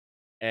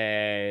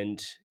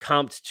and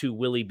comped to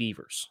Willie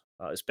Beavers.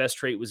 His best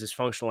trait was his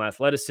functional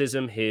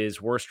athleticism. His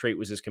worst trait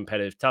was his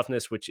competitive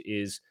toughness, which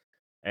is,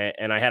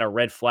 and I had a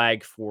red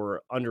flag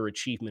for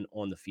underachievement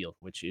on the field,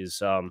 which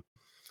is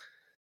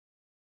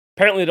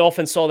apparently the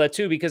Dolphins saw that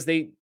too because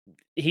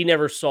he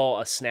never saw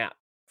a snap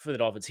for the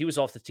Dolphins. He was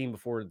off the team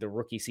before the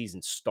rookie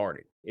season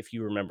started, if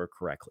you remember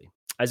correctly.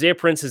 Isaiah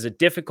Prince is a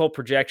difficult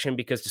projection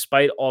because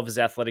despite all of his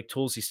athletic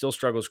tools, he still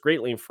struggles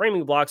greatly in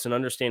framing blocks and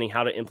understanding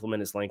how to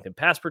implement his length and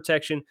pass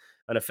protection.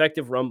 An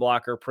effective run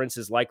blocker, Prince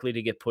is likely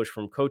to get pushed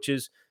from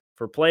coaches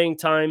for playing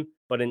time,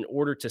 but in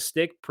order to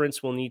stick,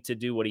 Prince will need to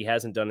do what he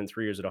hasn't done in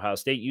 3 years at Ohio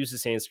State, use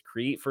his hands to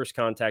create first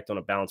contact on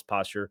a balanced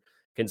posture,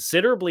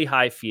 considerably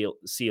high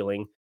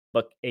ceiling,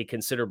 but a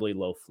considerably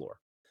low floor.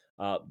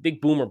 Big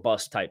boomer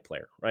bust type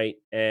player, right?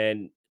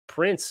 And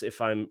Prince,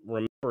 if I'm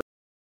remembering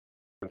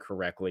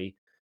correctly,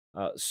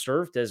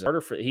 served as a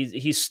starter for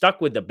he's stuck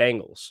with the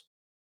Bengals.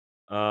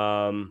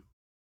 And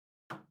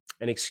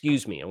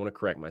excuse me, I want to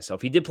correct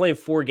myself. He did play in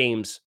 4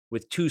 games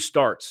with 2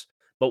 starts,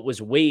 but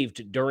was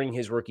waived during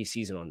his rookie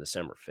season on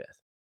December 5th.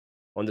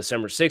 On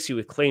December 6th, he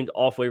was claimed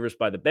off waivers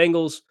by the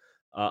Bengals,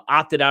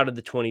 opted out of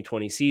the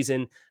 2020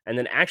 season, and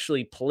then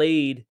actually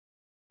played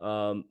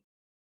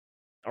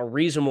a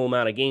reasonable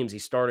amount of games. He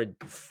started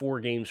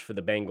 4 games for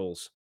the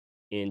Bengals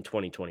in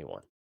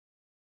 2021.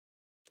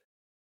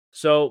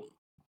 So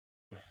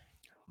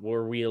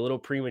were we a little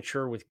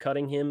premature with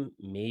cutting him?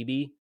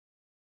 Maybe.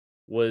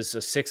 Was a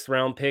 6th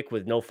round pick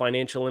with no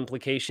financial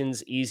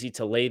implications easy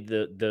to lay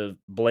the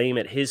blame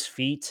at his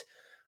feet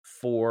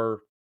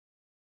for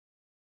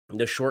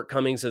the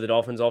shortcomings of the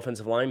Dolphins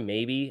offensive line?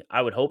 Maybe.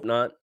 I would hope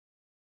not.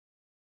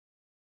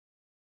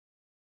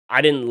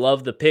 I didn't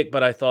love the pick,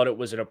 but I thought it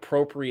was an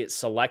appropriate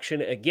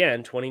selection.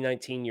 Again,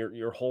 2019,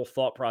 your whole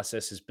thought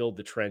process is build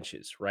the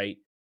trenches, right?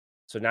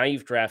 So now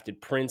you've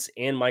drafted Prince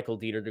and Michael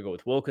Dieter to go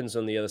with Wilkins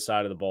on the other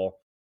side of the ball.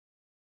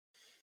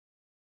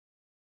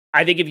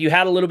 I think if you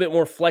had a little bit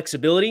more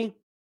flexibility,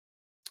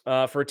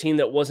 For a team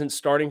that wasn't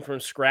starting from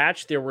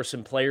scratch, there were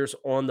some players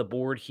on the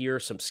board here,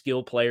 some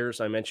skill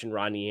players. I mentioned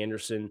Rodney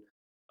Anderson.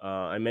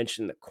 I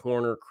mentioned the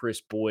corner,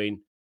 Chris Boyd.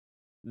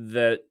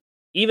 The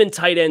even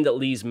tight end at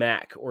Lee's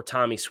Mack or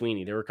Tommy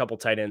Sweeney. There were a couple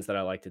tight ends that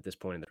I liked at this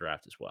point in the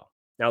draft as well.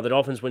 Now, the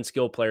Dolphins went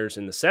skill players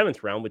in the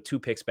 7th round with 2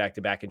 picks back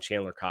to back in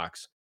Chandler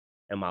Cox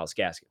and Myles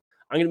Gaskin.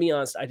 I'm going to be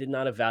honest, I did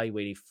not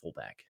evaluate a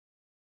fullback.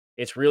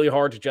 It's really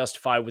hard to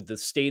justify with the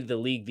state of the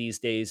league these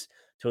days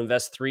to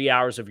invest 3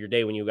 hours of your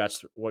day when you got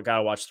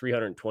to watch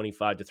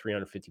 325 to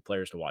 350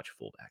 players to watch a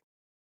fullback.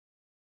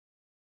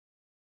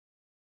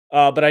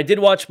 But I did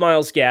watch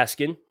Myles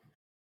Gaskin,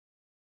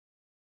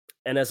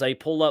 and as I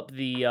pull up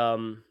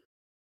the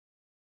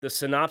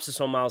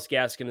synopsis on Myles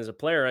Gaskin as a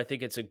player, I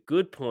think it's a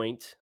good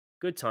point,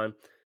 good time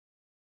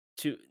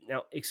to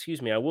now.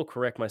 Excuse me, I will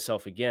correct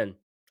myself again.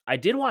 I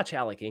did watch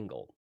Alec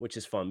Ingold, which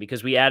is fun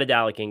because we added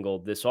Alec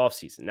Ingold this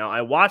offseason. Now,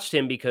 I watched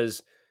him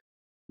because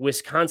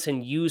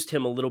Wisconsin used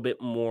him a little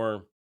bit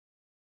more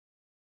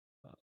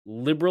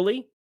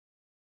liberally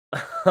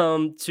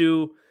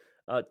to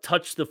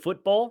touch the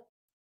football.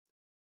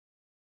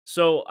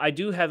 So I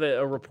do have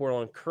a report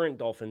on current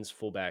Dolphins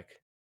fullback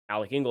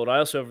Alec Ingold. I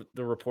also have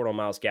the report on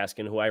Myles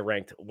Gaskin, who I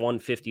ranked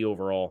 150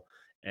 overall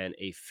and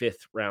a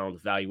 5th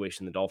round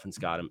valuation. The Dolphins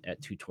got him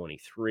at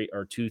 223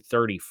 or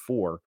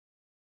 234.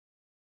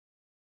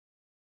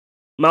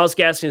 Myles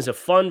Gaskin is a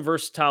fun,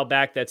 versatile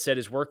back. That said,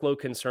 his workload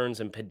concerns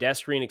and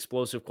pedestrian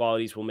explosive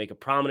qualities will make a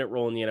prominent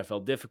role in the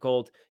NFL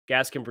difficult.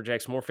 Gaskin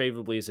projects more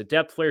favorably as a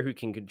depth player who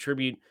can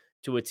contribute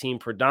to a team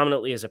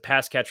predominantly as a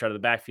pass catcher out of the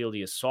backfield. He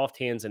has soft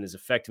hands and is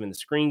effective in the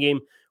screen game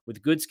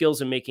with good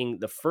skills in making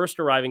the first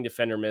arriving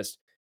defender miss.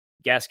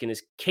 Gaskin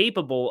is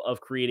capable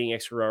of creating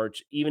extra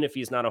yards, even if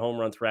he's not a home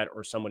run threat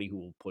or somebody who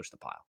will push the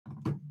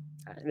pile.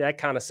 That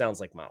kind of sounds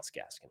like Myles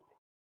Gaskin.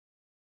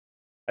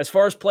 As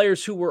far as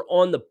players who were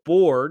on the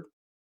board,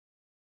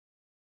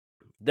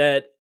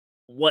 that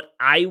what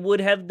I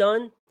would have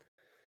done,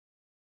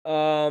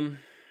 I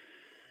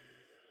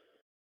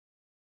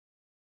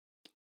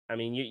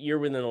mean, you're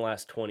within the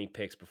last 20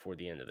 picks before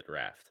the end of the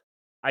draft.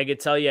 I could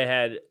tell you I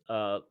had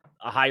a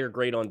higher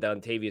grade on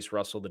Dontavius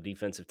Russell, the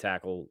defensive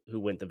tackle, who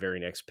went the very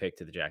next pick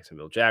to the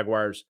Jacksonville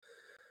Jaguars.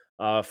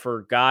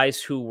 For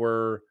guys who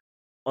were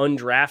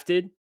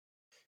undrafted,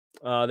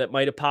 that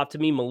might have popped to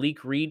me,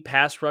 Malik Reed,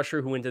 pass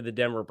rusher, who went to the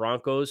Denver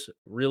Broncos,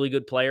 really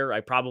good player.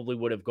 I probably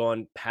would have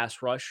gone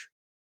pass rush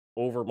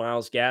over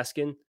Myles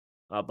Gaskin,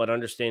 but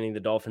understanding the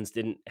Dolphins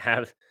didn't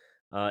have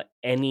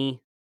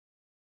any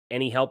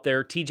help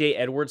there. TJ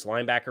Edwards,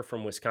 linebacker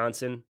from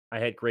Wisconsin, I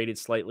had graded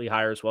slightly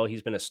higher as well.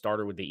 He's been a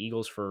starter with the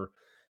Eagles for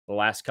the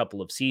last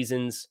couple of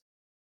seasons.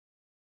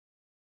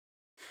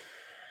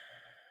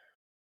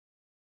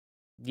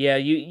 Yeah,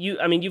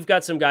 I mean, you've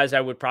got some guys I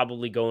would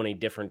probably go in a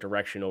different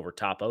direction over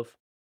top of,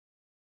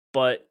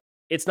 but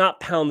it's not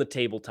pound the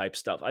table type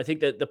stuff. I think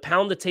that the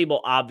pound the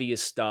table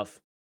obvious stuff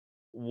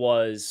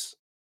was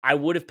I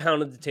would have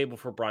pounded the table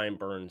for Brian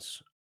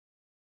Burns,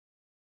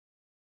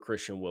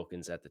 Christian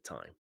Wilkins at the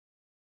time.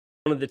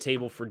 Pounded the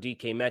table for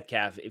DK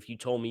Metcalf if you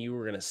told me you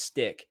were going to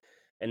stick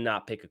and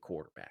not pick a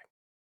quarterback.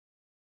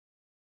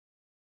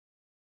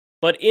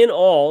 But in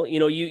all,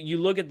 you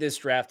look at this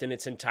draft in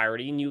its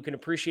entirety, and you can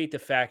appreciate the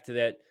fact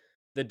that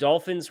the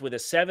Dolphins, with a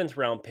 7th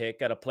round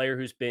pick, got a player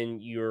who's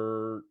been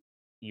your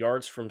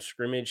yards from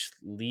scrimmage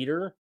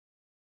leader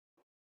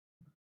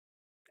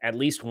at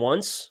least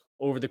once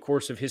over the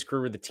course of his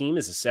career with the team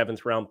as a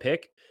 7th round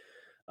pick.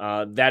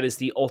 That is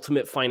the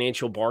ultimate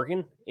financial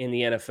bargain in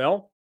the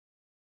NFL.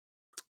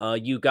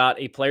 You got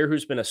a player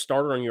who's been a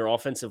starter on your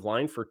offensive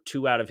line for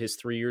 2 out of his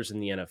 3 years in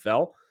the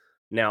NFL.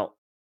 Now,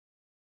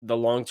 the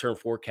long-term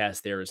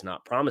forecast there is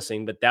not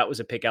promising, but that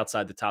was a pick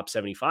outside the top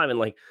 75.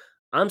 And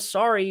I'm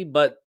sorry,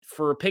 but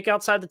for a pick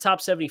outside the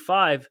top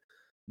 75,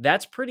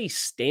 that's pretty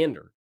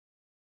standard.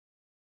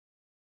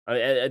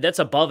 That's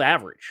above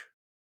average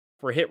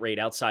for hit rate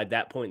outside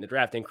that point in the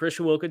draft. And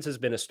Christian Wilkins has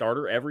been a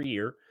starter every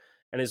year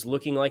and is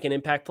looking like an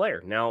impact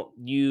player. Now,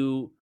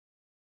 you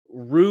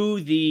rue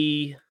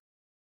the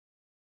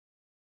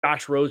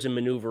Josh Rosen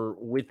maneuver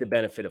with the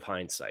benefit of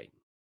hindsight.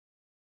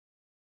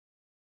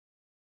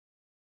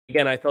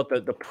 Again, I thought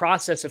the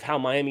process of how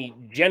Miami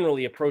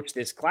generally approached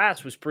this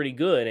class was pretty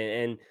good,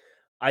 and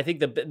I think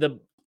the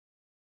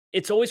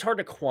it's always hard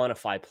to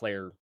quantify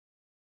player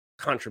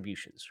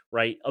contributions,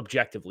 right?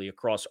 Objectively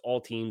across all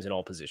teams and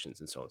all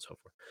positions and so on and so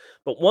forth.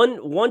 But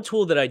one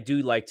tool that I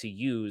do like to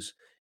use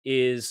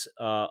is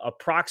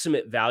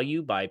approximate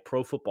value by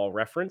Pro Football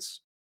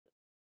Reference.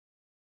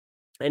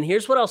 And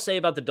here's what I'll say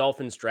about the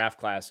Dolphins draft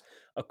class,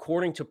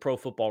 according to Pro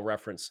Football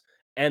Reference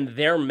and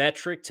their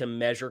metric to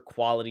measure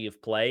quality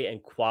of play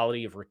and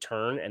quality of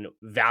return and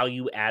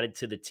value added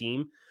to the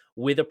team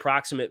with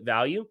approximate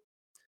value.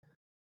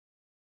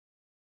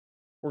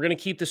 We're going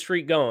to keep the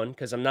streak going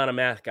because I'm not a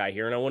math guy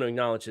here and I want to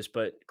acknowledge this,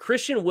 but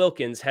Christian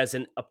Wilkins has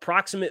an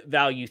approximate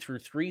value through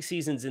 3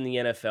 seasons in the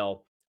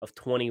NFL of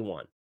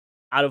 21.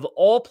 Out of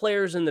all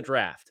players in the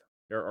draft,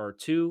 there are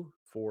 2,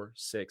 4,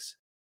 6,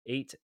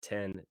 8,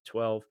 10,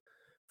 12,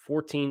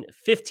 14,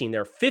 15.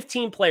 There are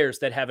 15 players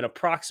that have an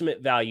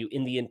approximate value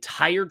in the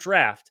entire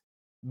draft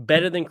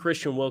better than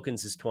Christian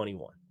Wilkins is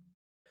 21.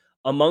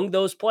 Among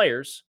those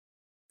players,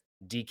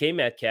 DK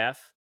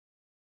Metcalf,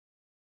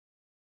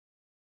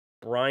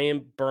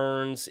 Brian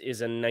Burns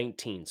is a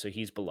 19, so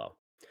he's below.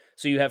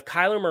 So you have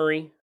Kyler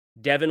Murray,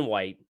 Devin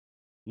White,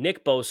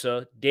 Nick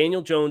Bosa,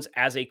 Daniel Jones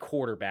as a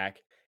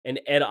quarterback, and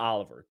Ed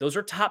Oliver. Those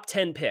are top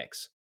 10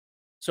 picks.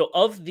 So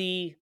of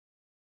the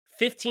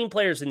 15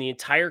 players in the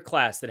entire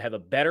class that have a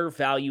better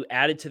value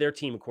added to their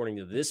team according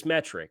to this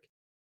metric,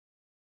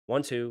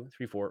 1, 2,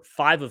 3, 4,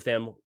 5 of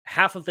them,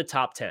 half of the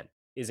top 10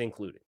 is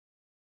included.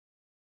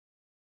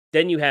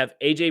 Then you have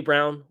A.J.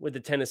 Brown with the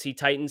Tennessee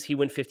Titans. He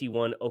went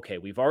 51. Okay,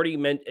 we've already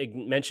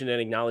mentioned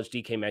and acknowledged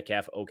DK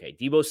Metcalf. Okay,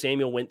 Deebo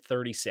Samuel went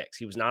 36.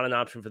 He was not an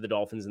option for the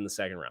Dolphins in the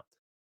second round.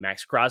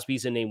 Max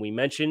Crosby's a name we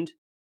mentioned.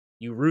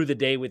 You rue the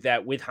day with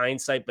that with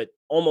hindsight, but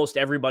almost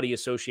everybody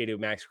associated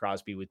with Max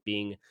Crosby with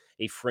being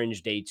a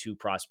fringe day 2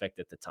 prospect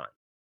at the time.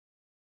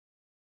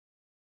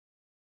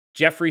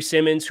 Jeffrey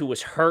Simmons, who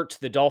was hurt,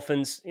 the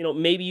Dolphins,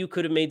 maybe you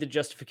could have made the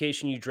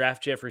justification you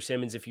draft Jeffrey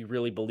Simmons if you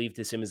really believed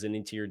him as an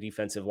interior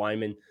defensive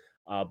lineman,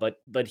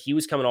 but he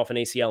was coming off an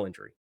ACL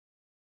injury.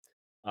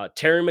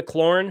 Terry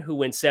McLaurin, who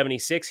went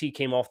 76, he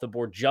came off the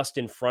board just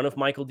in front of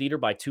Michael Dieter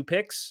by 2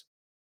 picks.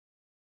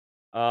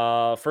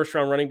 First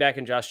round running back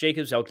in Josh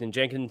Jacobs, Elgton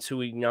Jenkins, who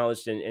we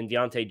acknowledged, and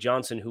Deontay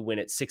Johnson, who went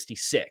at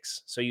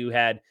 66. So you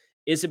had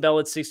Isabel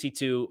at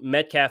 62,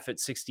 Metcalf at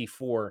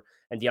 64,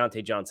 and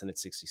Deontay Johnson at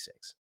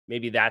 66.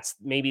 Maybe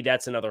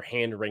that's another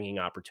hand-wringing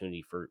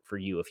opportunity for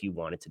you if you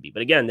want it to be.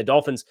 But again, the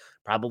Dolphins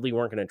probably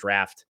weren't going to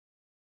draft.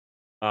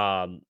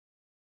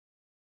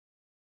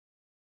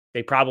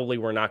 They probably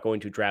were not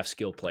going to draft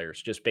skilled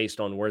players just based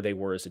on where they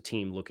were as a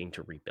team looking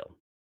to rebuild.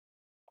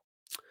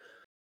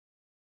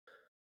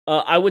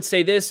 I would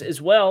say this as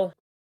well.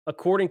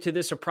 According to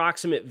this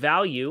approximate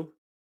value,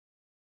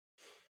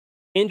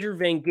 Andrew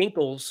Van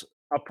Ginkel's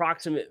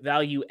approximate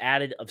value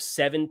added of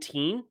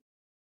 17.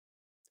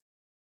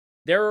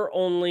 There are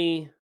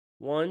only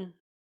 1,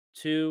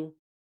 2,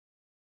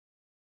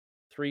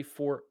 3,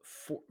 4,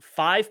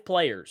 5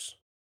 players.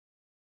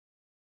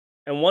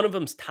 And one of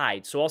them's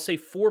tied. So I'll say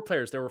 4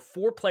 players. There were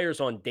 4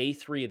 players on day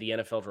 3 of the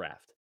NFL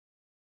draft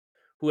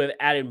who have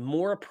added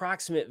more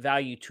approximate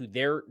value to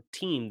their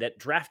team that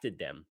drafted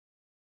them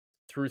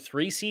through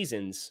 3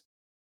 seasons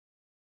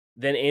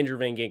than Andrew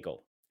Van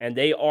Ginkel. And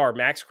they are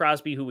Max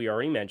Crosby, who we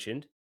already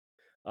mentioned.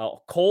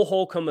 Cole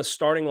Holcomb, a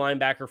starting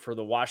linebacker for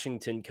the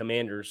Washington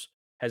Commanders,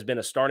 has been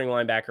a starting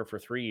linebacker for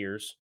 3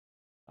 years.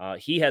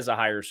 He has a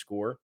higher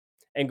score.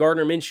 And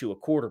Gardner Minshew, a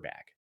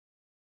quarterback.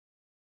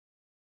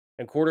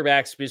 And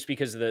quarterbacks, just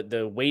because of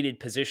the weighted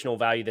positional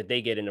value that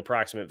they get in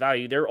approximate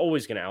value, they're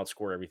always going to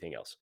outscore everything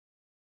else.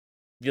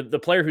 The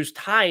player who's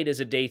tied as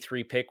a day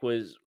 3 pick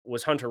was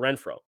Hunter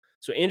Renfrow.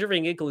 So Andrew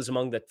Van Ginkel is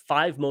among the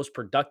 5 most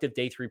productive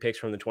day 3 picks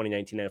from the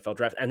 2019 NFL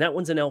draft. And that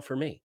one's an L for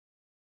me.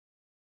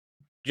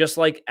 Just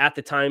like at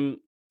the time,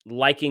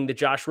 liking the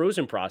Josh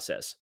Rosen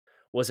process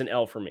was an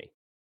L for me.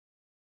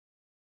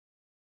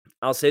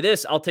 I'll say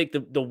this. I'll take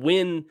the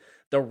win,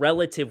 the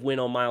relative win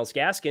on Myles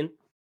Gaskin,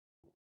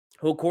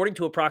 who, according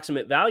to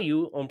approximate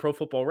value on Pro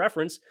Football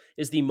Reference,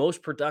 is the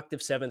most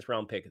productive 7th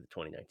round pick of the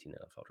 2019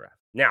 NFL draft.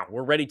 Now,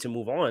 we're ready to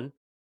move on.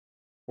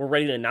 We're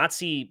ready to not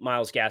see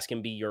Myles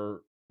Gaskin be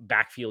your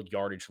backfield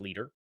yardage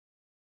leader.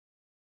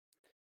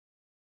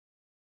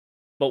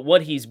 But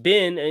what he's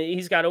been,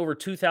 he's got over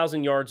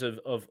 2,000 yards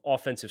of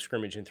offensive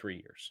scrimmage in 3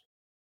 years.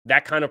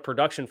 That kind of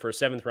production for a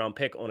 7th round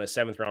pick on a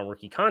 7th round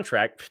rookie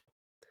contract,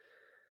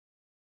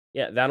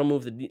 yeah, that'll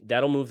move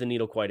the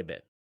needle quite a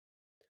bit.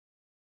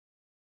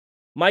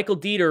 Michael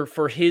Dieter,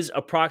 for his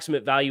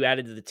approximate value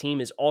added to the team,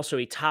 is also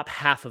a top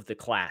half of the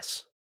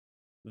class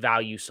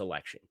value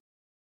selection.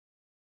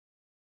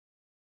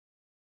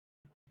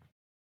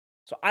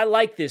 So I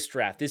like this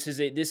draft. This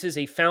is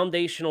a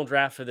foundational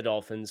draft for the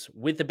Dolphins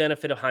with the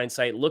benefit of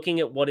hindsight, looking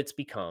at what it's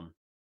become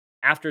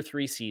after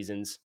 3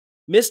 seasons.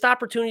 Missed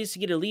opportunities to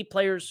get elite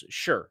players,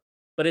 sure.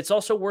 But it's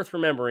also worth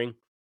remembering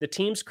the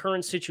team's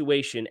current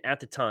situation at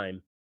the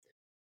time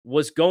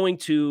was going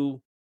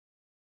to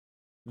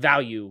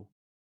value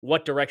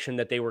what direction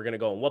that they were going to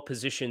go and what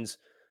positions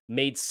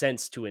made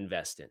sense to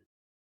invest in.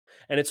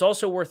 And it's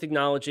also worth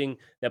acknowledging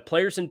that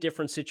players in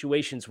different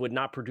situations would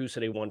not produce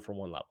at a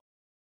 1-for-1 level.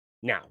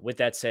 Now, with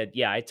that said,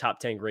 yeah, I had top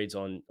 10 grades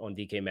on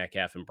DK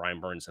Metcalf and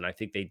Brian Burns, and I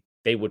think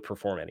they would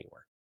perform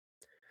anywhere.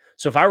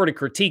 So if I were to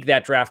critique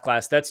that draft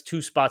class, that's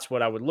 2 spots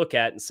what I would look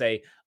at and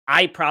say,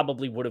 I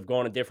probably would have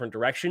gone a different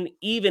direction,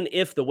 even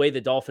if the way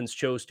the Dolphins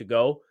chose to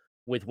go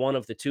with one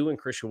of the 2 and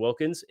Christian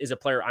Wilkins is a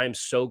player I'm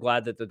so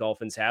glad that the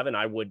Dolphins have, and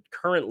I would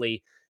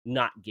currently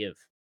not give.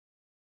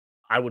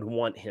 I would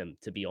want him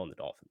to be on the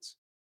Dolphins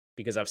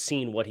because I've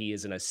seen what he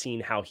is and I've seen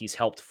how he's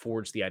helped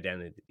forge the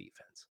identity of the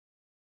defense.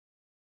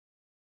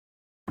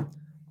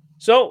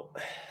 So,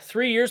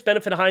 3 years,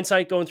 benefit of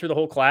hindsight, going through the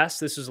whole class.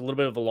 This is a little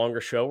bit of a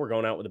longer show. We're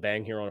going out with a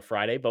bang here on a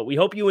Friday, but we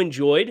hope you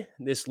enjoyed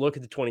this look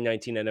at the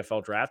 2019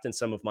 NFL draft and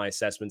some of my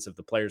assessments of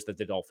the players that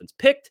the Dolphins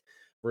picked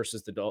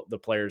versus the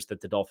players that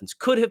the Dolphins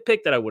could have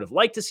picked that I would have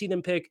liked to see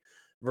them pick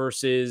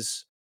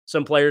versus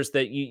some players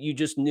that you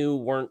just knew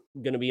weren't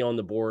going to be on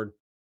the board.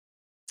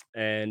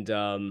 And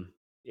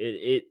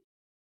it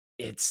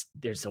it's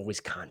there's always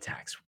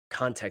context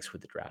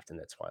with the draft, and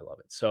that's why I love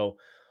it. So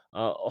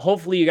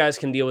hopefully you guys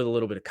can deal with a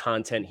little bit of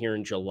content here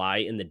in July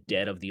in the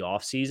dead of the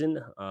off season.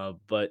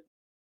 But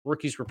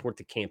rookies report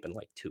to camp in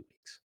like 2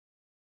 weeks.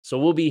 So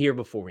we'll be here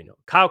before we know it.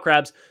 Kyle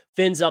Krabs,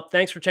 fins up.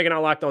 Thanks for checking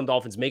out Locked On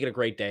Dolphins. Make it a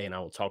great day, and I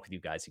will talk with you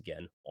guys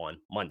again on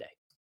Monday.